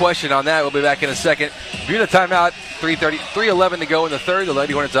 no question on that. We'll be back in a second. Buna timeout, 3:11 to go in the third. The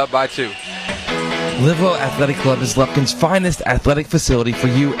Lady Hornets up by 2. Livewell Athletic Club is Lufkin's finest athletic facility for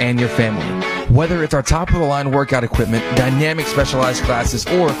you and your family. Whether it's our top-of-the-line workout equipment, dynamic specialized classes,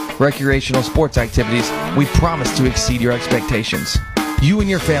 or recreational sports activities, we promise to exceed your expectations. You and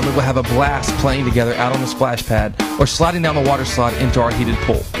your family will have a blast playing together out on the splash pad or sliding down the water slide into our heated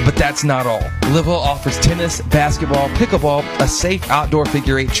pool. But that's not all. Livewell offers tennis, basketball, pickleball, a safe outdoor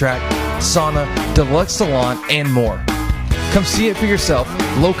figure 8 track, sauna, deluxe salon, and more. Come see it for yourself,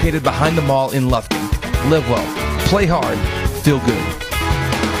 located behind the mall in Lufkin. Live well, play hard, feel good.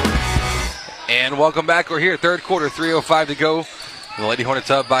 And welcome back. We're here, third quarter, 3:05 to go. The Lady Hornets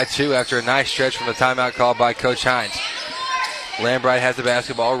up by 2 after a nice stretch from the timeout called by Coach Hines. Lambright has the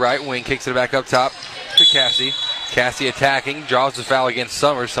basketball, right wing, kicks it back up top to Cassie. Cassie attacking, draws the foul against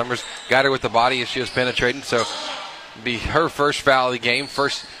Summers. Summers got her with the body as she was penetrating, so be her first foul of the game,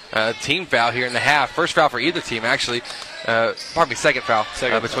 first team foul here in the half. First foul for either team, actually. Second foul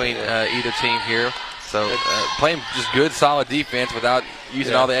between either team here. So playing just good, solid defense without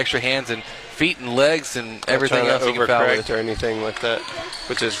using all the extra hands and feet and legs and everything else you can foul with. Or anything like that,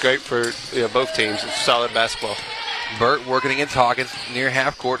 which is great for both teams. It's solid basketball. Burt working against Hawkins near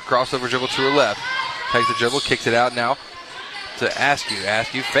half court, crossover dribble to her left. Takes the dribble, kicks it out now to Askew.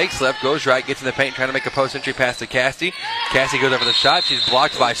 Askew fakes left, goes right, gets in the paint, trying to make a post entry pass to Cassie. Cassie goes over the shot. She's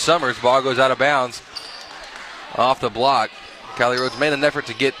blocked by Summers. Ball goes out of bounds off the block. Kylie Rhodes made an effort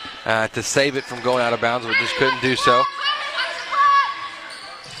to get to save it from going out of bounds, but just couldn't do so.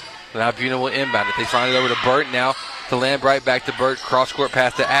 Now Buna will inbound it. They find it over to Burt now. To Lambright, back to Burt, cross-court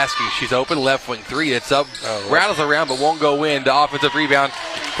pass to Askew. She's open, left wing 3. It's up, rattles around, but won't go in. The offensive rebound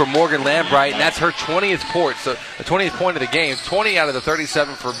for Morgan Lambright, and that's her 20th point. So the 20th point of the game, 20 out of the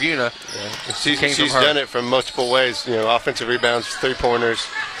 37 for Buna. Yeah. She's done it from multiple ways. Offensive rebounds, 3-pointers,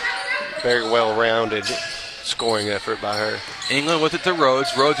 very well-rounded scoring effort by her. England with it to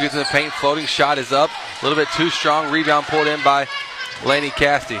Rhodes. Rhodes gets in the paint, floating shot is up. A little bit too strong. Rebound pulled in by Lainey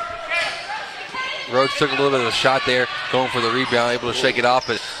Casty. Rhodes took a little bit of a shot there, going for the rebound, able to shake it off.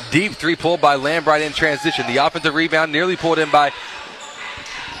 But deep 3 pulled by Lambright in transition. The offensive rebound nearly pulled in by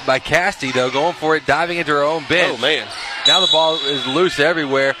Casty, though, going for it, diving into her own bench. Oh, man. Now the ball is loose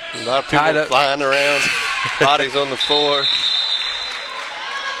everywhere. A lot of people flying around, bodies on the floor.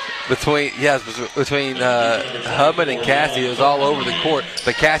 Between Hubman and Cassie, it was all over the court.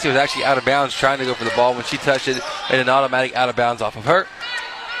 But Cassie was actually out of bounds trying to go for the ball. When she touched it, and an automatic out of bounds off of her.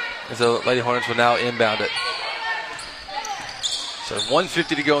 And so Lady Hornets will now inbound it. So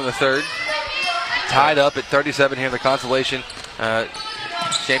 1:50 to go in the third. Tied up at 37 here in the consolation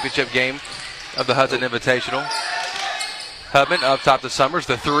championship game of the Hudson Invitational. Hubman up top to Summers.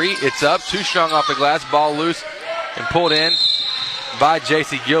 The 3, it's up. Too strong off the glass. Ball loose and pulled in by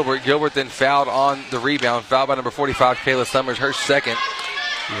J.C. Gilbert. Gilbert then fouled on the rebound. Fouled by number 45, Kayla Summers, her second.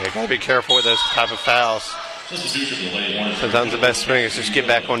 Yeah, got to be careful with those type of fouls. Sometimes the best thing is just get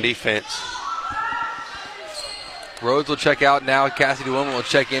back on defense. Rhodes will check out now. Cassidy Woman will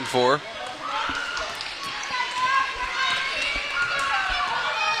check in for her.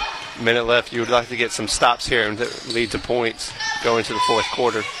 Minute left. You would like to get some stops here and lead to points going to the fourth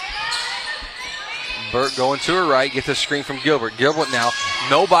quarter. Burt going to her right, gets a screen from Gilbert. Gilbert now,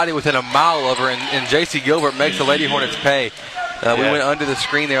 nobody within a mile of her, and J.C. Gilbert makes the Lady Hornets pay. We went under the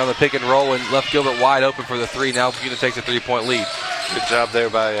screen there on the pick and roll and left Gilbert wide open for the 3. Now Buna takes a 3-point lead. Good job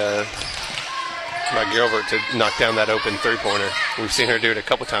there by Gilbert to knock down that open 3-pointer. We've seen her do it a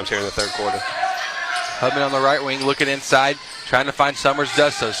couple times here in the third quarter. Hubman on the right wing, looking inside, trying to find Summers,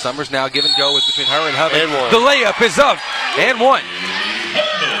 does so. Summers now give and go with between her and Hubman. And one. The layup is up, and one.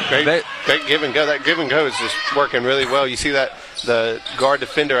 Great give and go. That give and go is just working really well. You see that the guard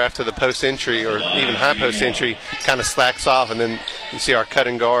defender after the post entry or even high post entry kind of slacks off, and then you see our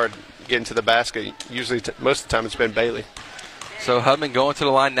cutting guard get into the basket. Usually, most of the time, it's been Bailey. So Hubman going to the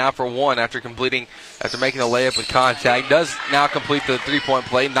line now for 1 after making the layup with contact. Does now complete the 3-point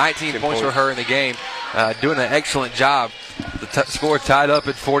play. 19 points for her in the game. Doing an excellent job. The score tied up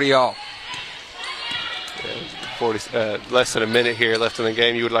at 40-all. Less than a minute here left in the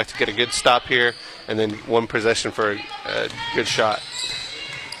game. You would like to get a good stop here and then one possession for a good shot.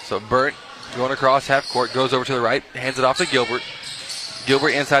 So Burt going across half court, goes over to the right, hands it off to Gilbert. Gilbert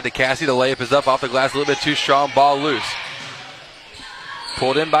inside to Cassie. The layup is up off the glass, a little bit too strong, ball loose.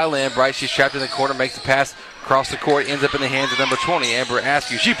 Pulled in by Lambright. She's trapped in the corner, makes the pass across the court, ends up in the hands of number 20, Amber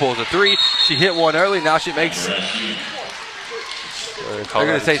Askew. She pulls a three. She hit one early. Now she makes... They're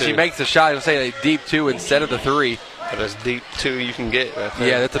going to say she makes the shot. They'll say a deep two instead of the three. But that's deep two you can get right there.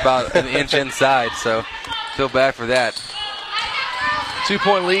 Yeah, that's about an inch inside, so feel bad for that.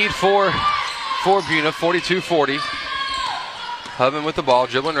 2-point lead for Buna, 42-40. Hubman with the ball,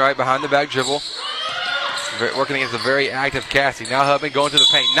 dribbling right, behind the back dribble. Working against a very active Cassie. Now Hubman going to the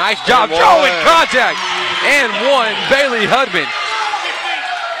paint. Nice job, drawing contact. And one, Bailey Hubman.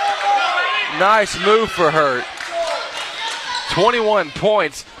 Nice move for her. 21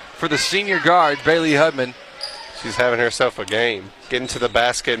 points for the senior guard, Bailey Hubman. She's having herself a game. Getting to the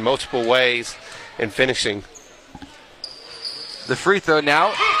basket multiple ways and finishing. The free throw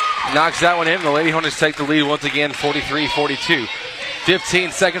now knocks that one in. The Lady Hornets take the lead once again, 43-42.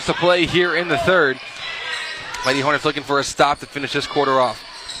 15 seconds to play here in the third. Lady Hornets looking for a stop to finish this quarter off.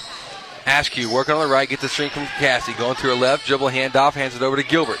 Askew working on the right, gets the string from Cassie. Going to her left, dribble handoff, hands it over to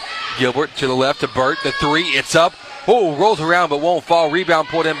Gilbert. Gilbert to the left to Burt. The three, it's up. Oh, rolls around but won't fall. Rebound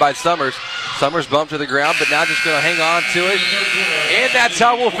pulled in by Summers. Summers bumped to the ground, but now just going to hang on to it. And that's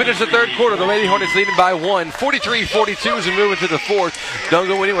how we'll finish the third quarter. The Lady Hornets leading by one. 43-42 as we move into the fourth. Don't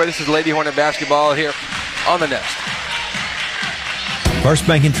go anywhere. This is Lady Hornet basketball here on the Nest. First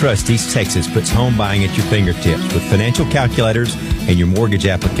Bank & Trust East Texas puts home buying at your fingertips with financial calculators and your mortgage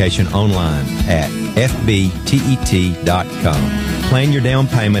application online at fbtet.com. Plan your down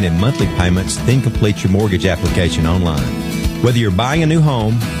payment and monthly payments, then complete your mortgage application online. Whether you're buying a new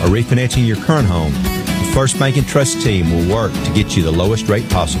home or refinancing your current home, the First Bank & Trust team will work to get you the lowest rate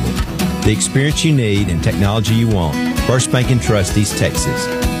possible. The experience you need and technology you want. First Bank & Trust East Texas.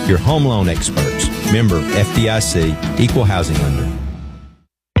 Your home loan experts. Member FDIC, Equal Housing Lender.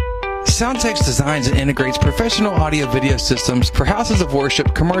 Soundtex designs and integrates professional audio-video systems for houses of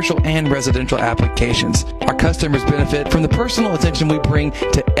worship, commercial, and residential applications. Our customers benefit from the personal attention we bring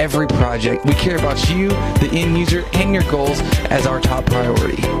to every project. We care about you, the end user, and your goals as our top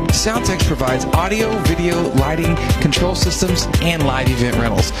priority. Soundtex provides audio, video, lighting, control systems, and live event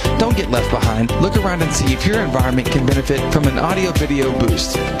rentals. Don't get left behind. Look around and see if your environment can benefit from an audio-video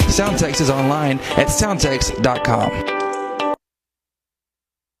boost. Soundtex is online at soundtex.com.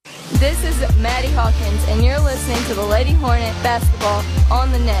 This is Maddie Hawkins, and you're listening to the Lady Hornet basketball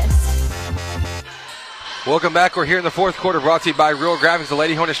on the Nest. Welcome back. We're here in the fourth quarter, brought to you by Real Graphics. The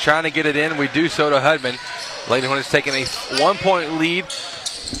Lady Hornets trying to get it in. We do so to Hudman. Lady Hornets taking a 1-point lead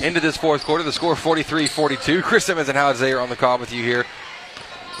into this fourth quarter. The score 43-42. Chris Simmons and Howard Zayer on the call with you here.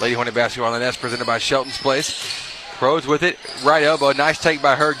 Lady Hornet basketball on the Nest, presented by Shelton's Place. Rhodes with it, right elbow, nice take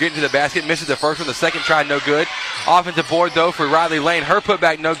by her, getting to the basket, misses the first one, the second try, no good. Offensive board, though, for Riley Lane. Her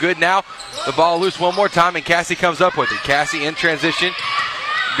putback, no good. Now the ball loose one more time, and Cassie comes up with it. Cassie in transition,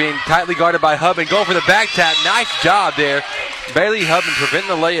 being tightly guarded by Hubman, going for the back tap. Nice job there. Bailey Hubman preventing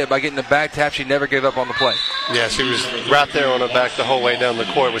the layup by getting the back tap. She never gave up on the play. Yeah, she was right there on her back the whole way down the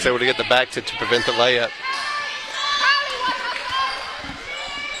court, was able to get the back tip to prevent the layup.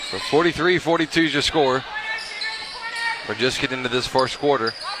 So 43-42 is your score. We're just getting into this first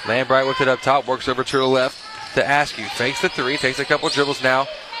quarter. Lambright with it up top, works over to the left to Askew. Fakes the three, takes a couple dribbles now,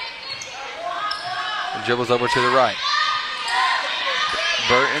 and dribbles over to the right.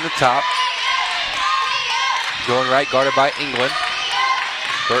 Burt in the top. Going right, guarded by England.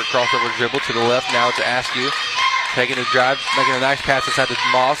 Burt crossover dribble to the left, now to Askew. Taking a drive, making a nice pass inside to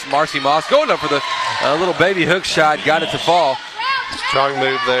Moss. Marcy Moss going up for the little baby hook shot, got it to fall. Strong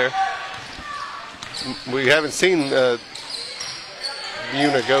move there. We haven't seen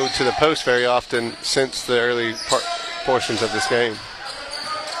Buna go to the post very often since the early portions of this game.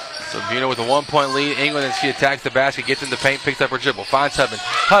 So Buna with a 1-point lead. England, and she attacks the basket, gets in the paint, picks up her dribble, finds Hubman.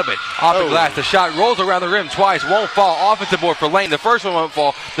 Hubman off the glass. The shot rolls around the rim twice, won't fall. Offensive board for Lane. The first one won't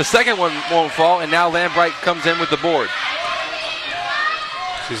fall. The second one won't fall, and now Lambright comes in with the board.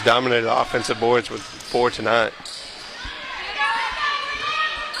 She's dominated the offensive boards with 4 tonight.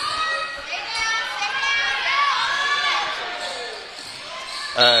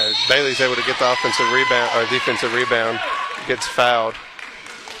 Bailey's able to get the offensive rebound or defensive rebound, gets fouled.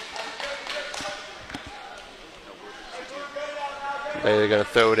 They're going to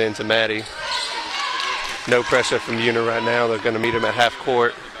throw it into Maddie. No pressure from Buna right now. They're going to meet him at half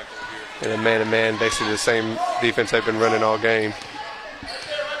court. And then man-to-man, basically the same defense they've been running all game.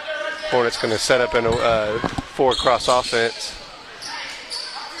 Hornets going to set up in a 4-cross offense.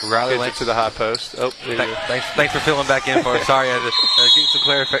 Riley Lane to the high post. Oh, thanks for filling back in for us. Sorry, I had to get some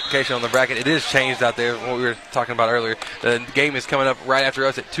clarification on the bracket. It is changed out there, what we were talking about earlier. The game is coming up right after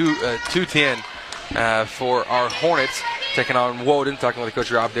us at 2:10 for our Hornets. taking on Woden. Talking with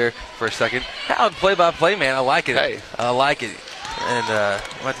Coach Rob there for a second. How play-by-play, man. I like it. Hey. I like it. And I'm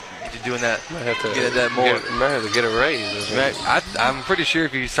going to get you doing that. Might have to get that more. Might have to get a raise. I'm pretty sure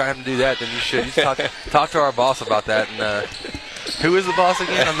if you start having to do that, then you should. You should talk to our boss about that. And who is the boss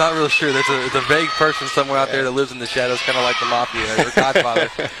again? I'm not really sure. There's a vague person somewhere out there that lives in the shadows, kind of like the Mafia or Godfather.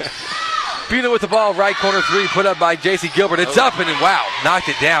 Buna with the ball, right corner three, put up by J.C. Gilbert. It's up and wow, knocked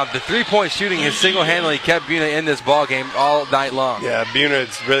it down. The three-point shooting has single-handedly kept Buna in this ball game all night long. Yeah, Buna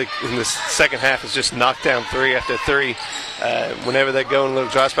is really in the second half has just knocked down three after three. Whenever they go in a little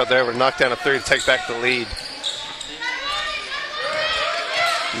dry spot, they're able to knock down a three to take back the lead.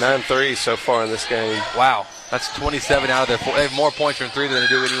 9 threes so far in this game. Wow, that's 27 out of their four. They have more points from three than they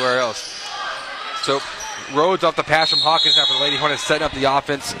do anywhere else. So Rhodes off the pass from Hawkins now for the Lady Hornets, setting up the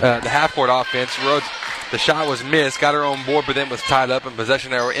offense, the half-court offense. Rhodes, the shot was missed, got her own board, but then was tied up, and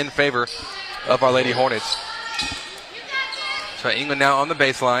possession error in favor of our Lady Hornets. So England now on the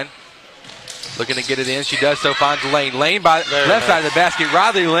baseline, looking to get it in. She does so, finds Lane. Lane by left side of the basket.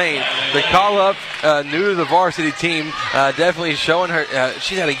 Riley Lane, the call-up, new to the varsity team, definitely showing her.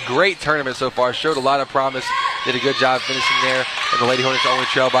 She's had a great tournament so far, showed a lot of promise, did a good job finishing there, and the Lady Hornets only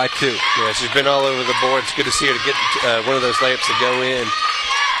trail by 2. Yeah, she's been all over the board. It's good to see her to get one of those layups to go in.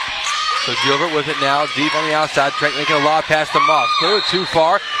 So Gilbert with it now, deep on the outside, making a lob pass to Moss. Threw it too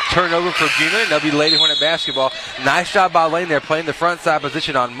far, turnover for Buna, and that'll be Lady Hornet basketball. Nice job by Lane there, playing the front side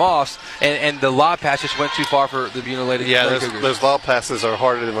position on Moss, and the lob pass just went too far for the Buna Lady. Yeah, those lob passes are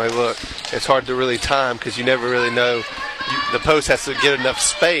harder than they look. It's hard to really time because you never really know. The post has to get enough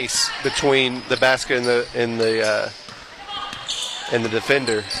space between the basket and the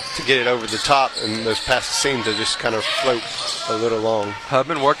defender to get it over the top, and those passes seem to just kind of float a little long.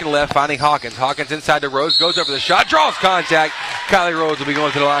 Hubman working left, finding Hawkins. Hawkins inside to Rhodes, goes over the shot, draws contact. Kylie Rhodes will be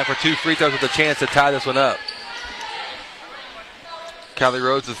going to the line for 2 free throws with a chance to tie this one up. Kylie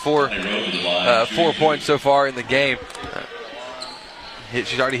Rhodes with 4 points so far in the game.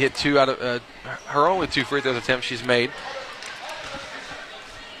 She's already hit 2 out of her only 2 free throws attempts she's made.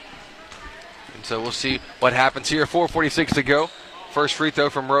 And so we'll see what happens here. 4:46 to go. First free throw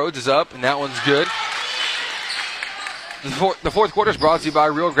from Rhodes is up, and that one's good. The fourth quarter is brought to you by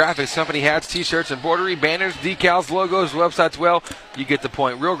Real Graphics. Company hats, t-shirts, embroidery, banners, decals, logos, websites. Well, you get the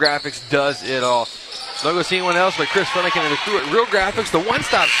point. Real Graphics does it all. Don't go see anyone else but Chris Flanagan and the crew at Real Graphics, the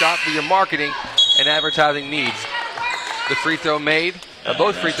one-stop shop for your marketing and advertising needs. The free throw made,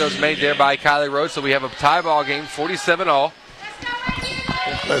 both free throws made there by Kylie Rhodes, so we have a tie ball game, 47-all.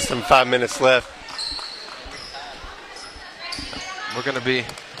 Less than 5 minutes left. We're going to be,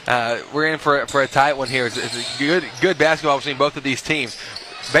 we're in for a tight one here. It's a good basketball between both of these teams.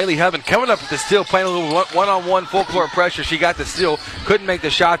 Bailey Hubman coming up with the steal, playing a little one-on-one full court pressure. She got the steal, couldn't make the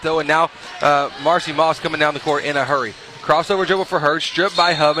shot though, and now Marcy Moss coming down the court in a hurry. Crossover dribble for her, stripped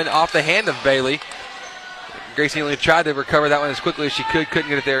by Hubman off the hand of Bailey. Gracie Lee tried to recover that one as quickly as she could, couldn't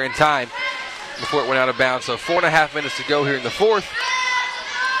get it there in time before it went out of bounds. So 4.5 minutes to go here in the fourth.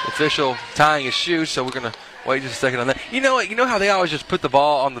 Official tying his shoes, so we're going to wait just a second on that. You know how they always just put the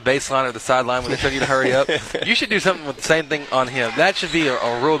ball on the baseline or the sideline when they tell you to hurry up? You should do something with the same thing on him. That should be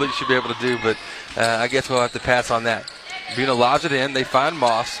a rule that you should be able to do, but I guess we'll have to pass on that. Buna lobs it in. They find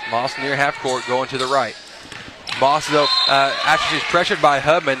Moss. Moss near half court going to the right. Moss, though, after she's pressured by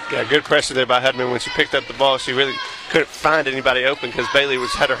Hubman. Yeah, good pressure there by Hubman. When she picked up the ball, she really couldn't find anybody open because Bailey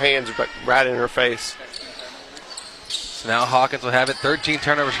had her hands right in her face. So now Hawkins will have it. 13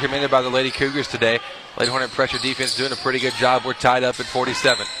 turnovers committed by the Lady Cougars today. Lady Hornet pressure defense doing a pretty good job. We're tied up at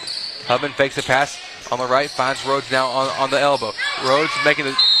 47. Hubman fakes a pass on the right, finds Rhodes now on the elbow. Rhodes trying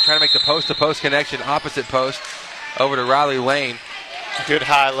to make the post-to-post connection, opposite post, over to Riley Lane. Good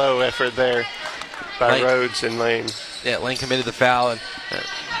high-low effort there by Rhodes and Lane. Yeah, Lane committed the foul, and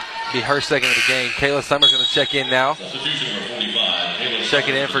be her second of the game. Kayla Summers going to check in now.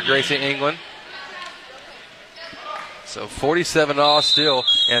 Checking in for Gracie England. So 47-all still,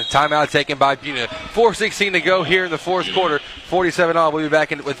 and a timeout taken by Buna. 4:16 to go here in the fourth quarter. 47-all. We'll be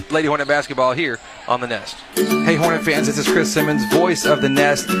back with Lady Hornet basketball here on The Nest. Hey Hornet fans, this is Chris Simmons, voice of The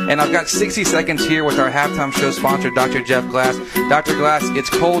Nest, and I've got 60 seconds here with our halftime show sponsor, Dr. Jeff Glass. Dr. Glass, it's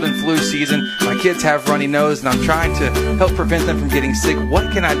cold and flu season. My kids have runny nose, and I'm trying to help prevent them from getting sick.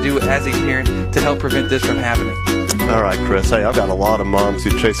 What can I do as a parent to help prevent this from happening? All right, Chris. Hey, I've got a lot of moms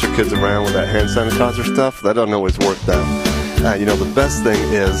who chase their kids around with that hand sanitizer stuff. That doesn't always work, though. The best thing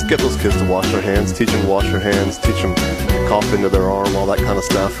is get those kids to wash their hands, teach them to wash their hands, teach them to cough into their arm, all that kind of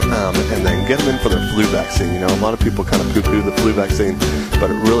stuff, and then get them in for their flu vaccine. A lot of people kind of poo-poo the flu vaccine, but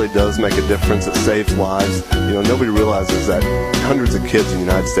it really does make a difference. It saves lives. Nobody realizes that hundreds of kids in the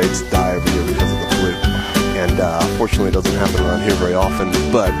United States die every year because of the flu. and unfortunately it doesn't happen around here very often,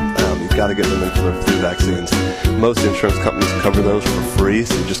 but you've got to get them in for their flu vaccines. Most insurance companies cover those for free,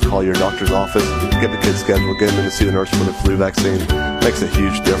 so you just call your doctor's office, get the kids scheduled, get them in to see the nurse for the flu vaccine. Makes a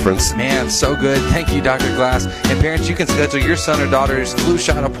huge difference. Man, so good. Thank you, Dr. Glass. And parents, you can schedule your son or daughter's flu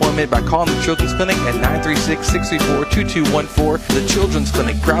shot appointment by calling the Children's Clinic at 936-634-2214. The Children's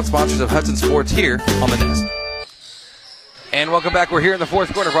Clinic, proud sponsors of Hudson Sports here on the Nest. And welcome back. We're here in the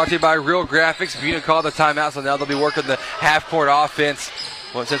fourth quarter, brought to you by Real Graphics. Buena called the timeout, so now they'll be working the half-court offense.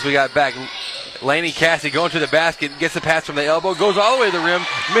 Well, since we got back, Laney Cassidy going to the basket, gets the pass from the elbow, goes all the way to the rim,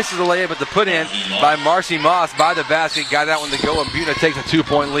 misses the layup, but the put in by Marcy Moss by the basket, got that one to go, and Buena takes a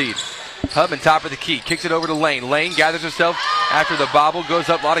 2-point lead. Hubman top of the key, kicks it over to Lane. Lane gathers herself after the bobble, goes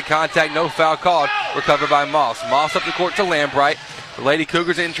up, a lot of contact, no foul called, recovered by Moss. Moss up the court to Lambright. The Lady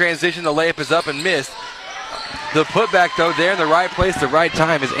Cougars in transition, the layup is up and missed. The putback, though, there in the right place, the right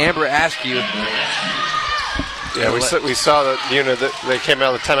time is Amber Askew. Yeah, we saw that they came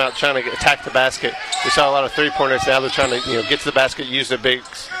out of the timeout trying to attack the basket. We saw a lot of three-pointers. Now they're trying to get to the basket, use their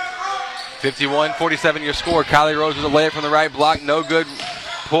bigs. 51-47 your score. Kylie Rose with a layup from the right block, no good.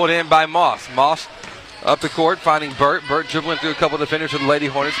 Pulled in by Moss. Moss up the court, finding Burt. Burt dribbling through a couple of defenders for the Lady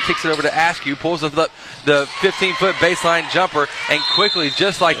Hornets, kicks it over to Askew, pulls the 15-foot baseline jumper, and quickly,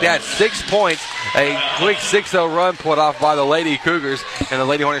 just like that, 6 points, a quick 6-0 run pulled off by the Lady Cougars, and the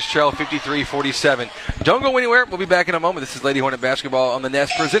Lady Hornets trail 53-47. Don't go anywhere. We'll be back in a moment. This is Lady Hornet Basketball on the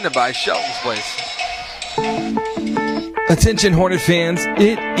Nest, presented by Shelton's Place. Attention Hornet fans,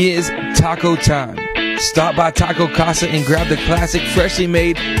 it is taco time. Stop by Taco Casa and grab the classic freshly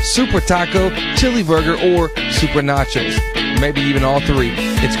made Super Taco, Chili Burger, or Super Nachos. Maybe even all three.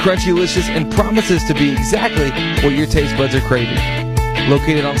 It's crunchy-licious and promises to be exactly what your taste buds are craving.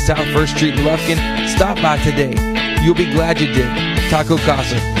 Located on South 1st Street in Lufkin, stop by today. You'll be glad you did. Taco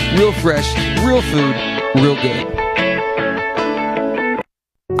Casa. Real fresh, real food, real good.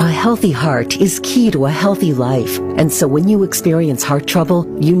 A healthy heart is key to a healthy life, and so when you experience heart trouble,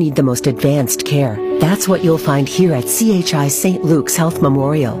 you need the most advanced care. That's what you'll find here at CHI St. Luke's Health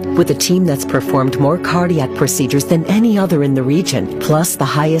Memorial, with a team that's performed more cardiac procedures than any other in the region, plus the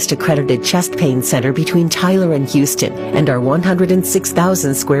highest accredited chest pain center between Tyler and Houston, and our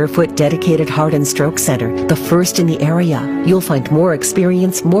 106,000 square foot dedicated heart and stroke center, the first in the area. You'll find more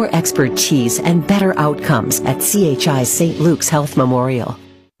experience, more expertise, and better outcomes at CHI St. Luke's Health Memorial.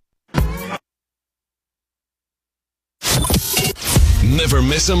 Never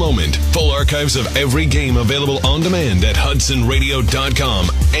miss a moment. Full archives of every game available on demand at HudsonRadio.com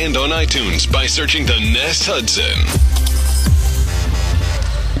and on iTunes by searching the Nest Hudson.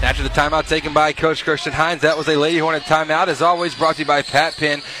 After the timeout taken by Coach Kirsten Hines, that was a Lady Hornet timeout. As always, brought to you by Pat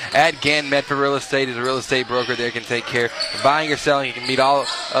Penn at Gann Medford Real Estate. Is a real estate broker there, can take care of buying or selling. You can meet all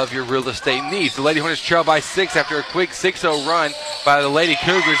of your real estate needs. The Lady Hornets trail by 6 after a quick 6-0 run by the Lady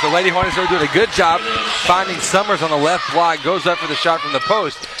Cougars. The Lady Hornets are doing a good job finding Summers on the left block. Goes up for the shot from the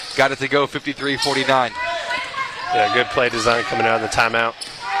post. Got it to go 53-49. Yeah, good play design coming out of the timeout.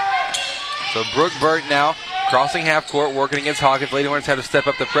 So Brooke Burt now crossing half court, working against Hawkins. Lady Hornets had to step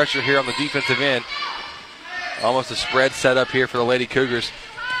up the pressure here on the defensive end. Almost a spread set up here for the Lady Cougars.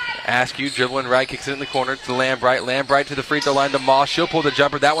 Askew dribbling right, kicks it in the corner to Lambright. Lambright to the free throw line to Moss. She'll pull the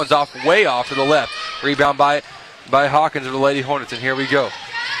jumper. That one's off, way off to the left. Rebound by Hawkins of the Lady Hornets, and here we go.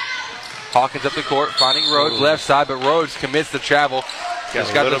 Hawkins up the court, finding Rhodes left side, but Rhodes commits the travel.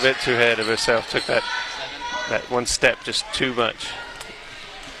 Got a little bit too ahead of herself. Took that one step just too much.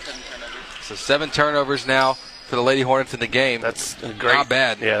 So 7 turnovers now for the Lady Hornets in the game. That's great. Not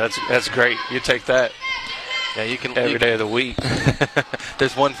bad. Yeah, that's great. You take that. Yeah, you can every day of the week.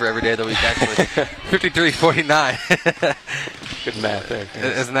 There's one for every day of the week, actually. 53-49. Good math there.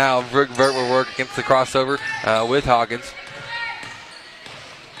 As now Brooke Burt will work against the crossover with Hawkins.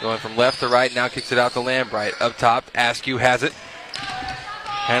 Going from left to right, now kicks it out to Lambright. Up top, Askew has it.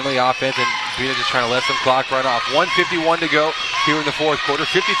 Handling offense, and Buena just trying to let some clock run off. 1:51 to go here in the fourth quarter.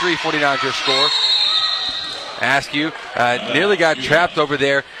 53-49 your score. Askew nearly got trapped over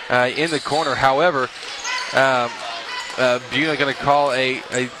there in the corner. However, Buena going to call a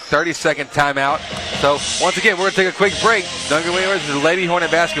 30-second timeout. So, once again, we're going to take a quick break. Duncan Williams is Lady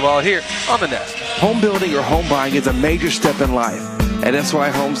Hornet Basketball here on the Nest. Home building or home buying is a major step in life. At SY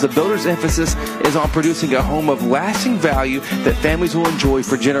Homes, the builder's emphasis is on producing a home of lasting value that families will enjoy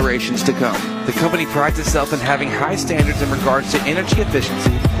for generations to come. The company prides itself in having high standards in regards to energy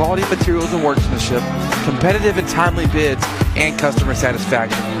efficiency, quality materials and workmanship, competitive and timely bids, and customer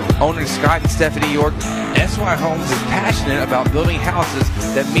satisfaction. Owners Scott and Stephanie York, SY Homes is passionate about building houses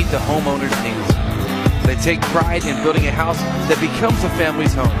that meet the homeowner's needs. They take pride in building a house that becomes a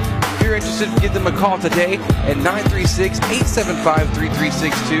family's home. Here you're interested, give them a call today at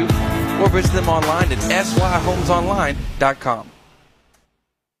 936-875-3362 or visit them online at syhomesonline.com.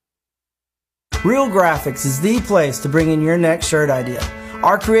 Real Graphics is the place to bring in your next shirt idea.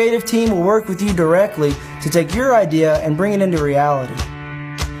 Our creative team will work with you directly to take your idea and bring it into reality.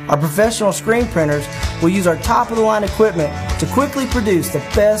 Our professional screen printers will use our top-of-the-line equipment to quickly produce the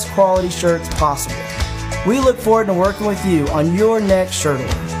best quality shirts possible. We look forward to working with you on your next shirt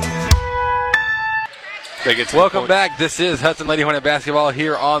order. Welcome back. This is Hudson Lady Hornet basketball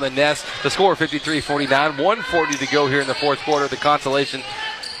here on the Nest. The score 53-49, 1:40 to go here in the fourth quarter of the consolation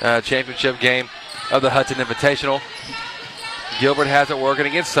championship game of the Hudson Invitational. Gilbert has it working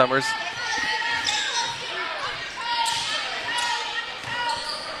against Summers.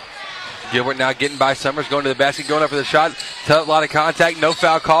 Gilbert now getting by Summers, going to the basket, going up for the shot. A lot of contact, no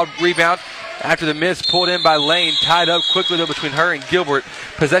foul called. Rebound after the miss, pulled in by Lane. Tied up quickly though between her and Gilbert.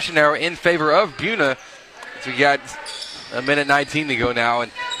 Possession arrow in favor of Buna. So we got a minute 19 to go now,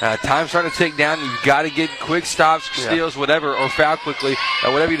 and time's starting to tick down. You've got to get quick stops, steals, whatever, or foul quickly.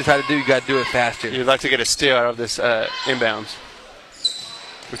 Whatever you decide to do, you got to do it faster. You'd like to get a steal out of this inbounds,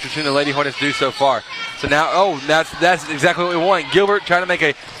 which we've seen the Lady Hornets do so far. So now, that's exactly what we want. Gilbert trying to make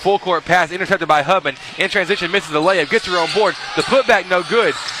a full court pass, intercepted by Hubman. In transition, misses the layup, gets her on board. The putback, no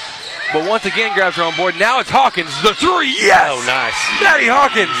good. But once again, grabs her on board. Now it's Hawkins. The three, yes! Oh, nice. Maddie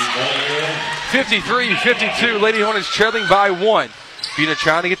Hawkins. 53-52. Lady Hornets trailing by one. Buna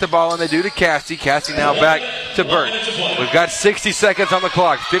trying to get the ball, and they do to Cassie. Cassie now back to Burt. We've got 60 seconds on the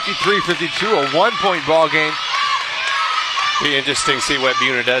clock. 53-52, a 1-point ball game. Be interesting to see what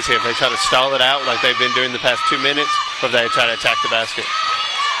Buna does here. If they try to stall it out like they've been doing the past 2 minutes, or if they try to attack the basket.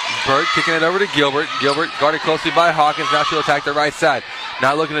 Burt kicking it over to Gilbert. Gilbert guarded closely by Hawkins. Now she'll attack the right side.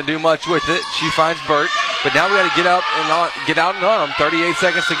 Not looking to do much with it. She finds Burt. But now we got to get out and on them. 38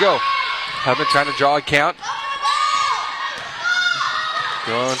 seconds to go. Hubman trying to draw a count.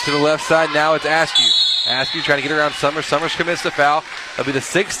 Going to the left side. Now it's Askew. Askew trying to get around Summers. Summers commits the foul. That'll be the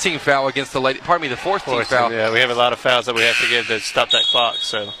 16th foul against the Lady. Pardon me, the 14th foul. Yeah, we have a lot of fouls that we have to give to stop that clock.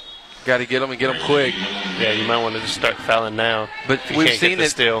 So got to get them and get them quick. Yeah, you might want to just start fouling now. But we've seen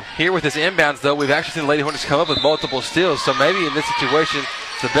it here with this inbounds, though. We've actually seen the Lady Hornets come up with multiple steals. So maybe in this situation,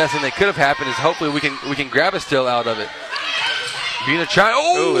 the best thing that could have happened is hopefully we can grab a steal out of it. Buna trying.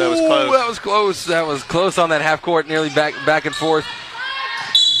 Oh, that was close. That was close. That was close on that half court, nearly back and forth.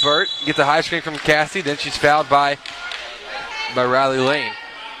 Burt gets a high screen from Cassie. Then she's fouled by Riley Lane.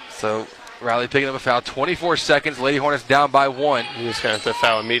 So Riley picking up a foul. 24 seconds. Lady Hornets down by one. You just kind of have to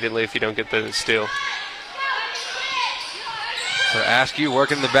foul immediately if you don't get the steal. So Askew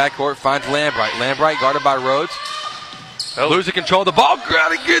working in the backcourt, finds Lambright. Lambright guarded by Rhodes. Losing control of the ball.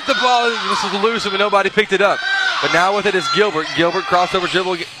 Gotta get the ball. This was loose, but nobody picked it up. But now with it is Gilbert. Gilbert crossover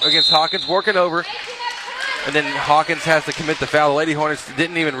dribble against Hawkins, working over. And then Hawkins has to commit the foul. The Lady Hornets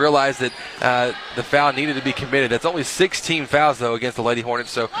didn't even realize that the foul needed to be committed. That's only 16 fouls, though, against the Lady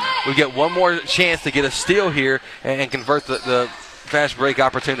Hornets. So we get one more chance to get a steal here and convert the fast break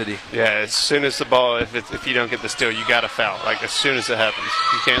opportunity. Yeah, as soon as the ball, if you don't get the steal, you got to foul. Like, as soon as it happens.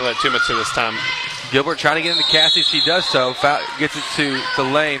 You can't let too much of this time. Gilbert trying to get into Cassie. She does so. Gets it to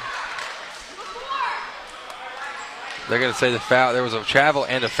Lane. They're going to say the foul. There was a travel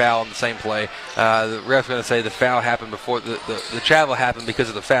and a foul in the same play. The ref's going to say the foul happened before the travel happened because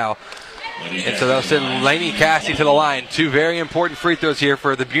of the foul. And so they'll send Laney Cassie to the line. Two very important free throws here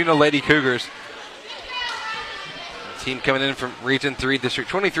for the Buna Lady Cougars. Team coming in from Region 3, District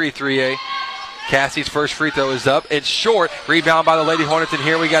 23 3A. Cassie's first free throw is up. It's short. Rebound by the Lady Hornets, and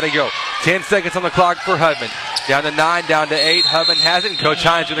here we got to go. 10 seconds on the clock for Hubman. Down to 9, down to 8. Hubman has it, and Coach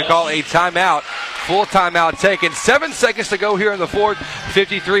Hines going to call a timeout. Full timeout taken. 7 seconds to go here in the fourth.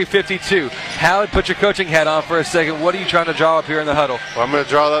 53-52. Howard, put your coaching hat on for a second. What are you trying to draw up here in the huddle? Well, I'm going to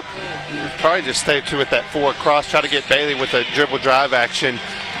draw up, probably just stay with that forward cross. Try to get Bailey with a dribble drive action.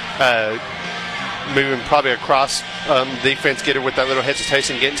 Moving probably across defense, get her with that little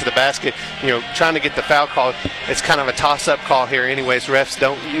hesitation, get into the basket. Trying to get the foul call. It's kind of a toss-up call here anyways. Refs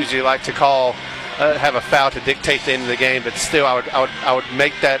don't usually like to call, have a foul to dictate the end of the game, but still I would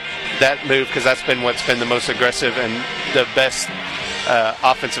make that move because that's been what's been the most aggressive and the best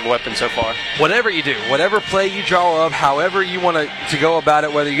offensive weapon so far. Whatever you do, whatever play you draw up, however you want to go about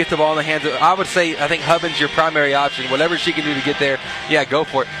it, whether you get the ball in the hands of, I would say, I think Hubman's your primary option. Whatever she can do to get there, yeah, go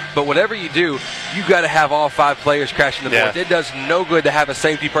for it. But whatever you do, you got to have all 5 players crashing the board. It does no good to have a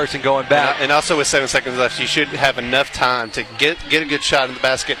safety person going back. And also with 7 seconds left, you should have enough time to get a good shot in the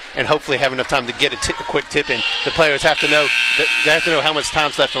basket and hopefully have enough time to get a quick tip in. The players have to know how much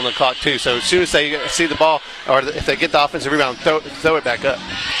time's left on the clock too. So as soon as they see the ball, or if they get the offensive rebound, throw it back up.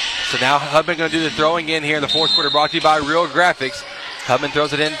 So now Hubman going to do the throwing in here in the fourth quarter, brought to you by Real Graphics. Hubman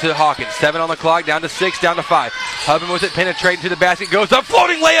throws it into Hawkins. 7 on the clock, down to 6, down to 5. Hubman with it penetrating to the basket, goes up,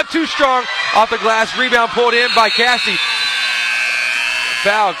 floating layup too strong, off the glass, rebound pulled in by Cassie.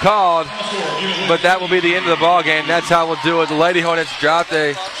 Foul called, but that will be the end of the ball game. That's how we'll do it. The Lady Hornets dropped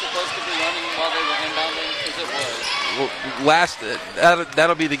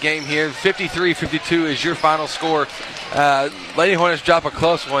that'll be the game here. 53-52 is your final score. Lady Hornets drop a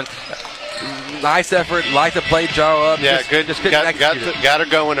close one. Nice effort, like the play draw up. Yeah, good. Just got her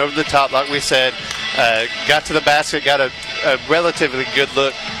going over the top, like we said. Got to the basket, got a relatively good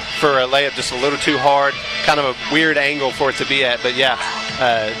look for a layup, just a little too hard. Kind of a weird angle for it to be at, but yeah,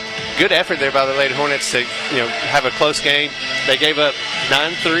 good effort there by the Lady Hornets to have a close game. They gave up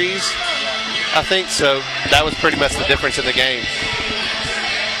 9 threes, I think, so that was pretty much the difference in the game.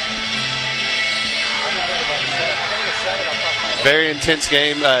 Very intense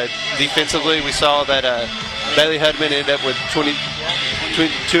game. Defensively, we saw that Bailey Hudman ended up with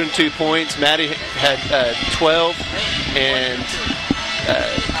 22 points. Maddie had 12, and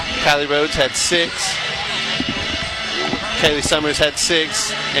Kylie Rhodes had 6. Kaylee Summers had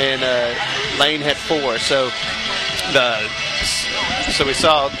 6, and Lane had 4. So we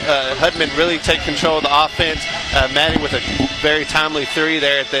saw Hudman really take control of the offense. Maddie with a very timely 3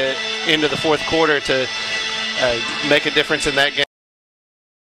 there at the end of the fourth quarter to make a difference in that game.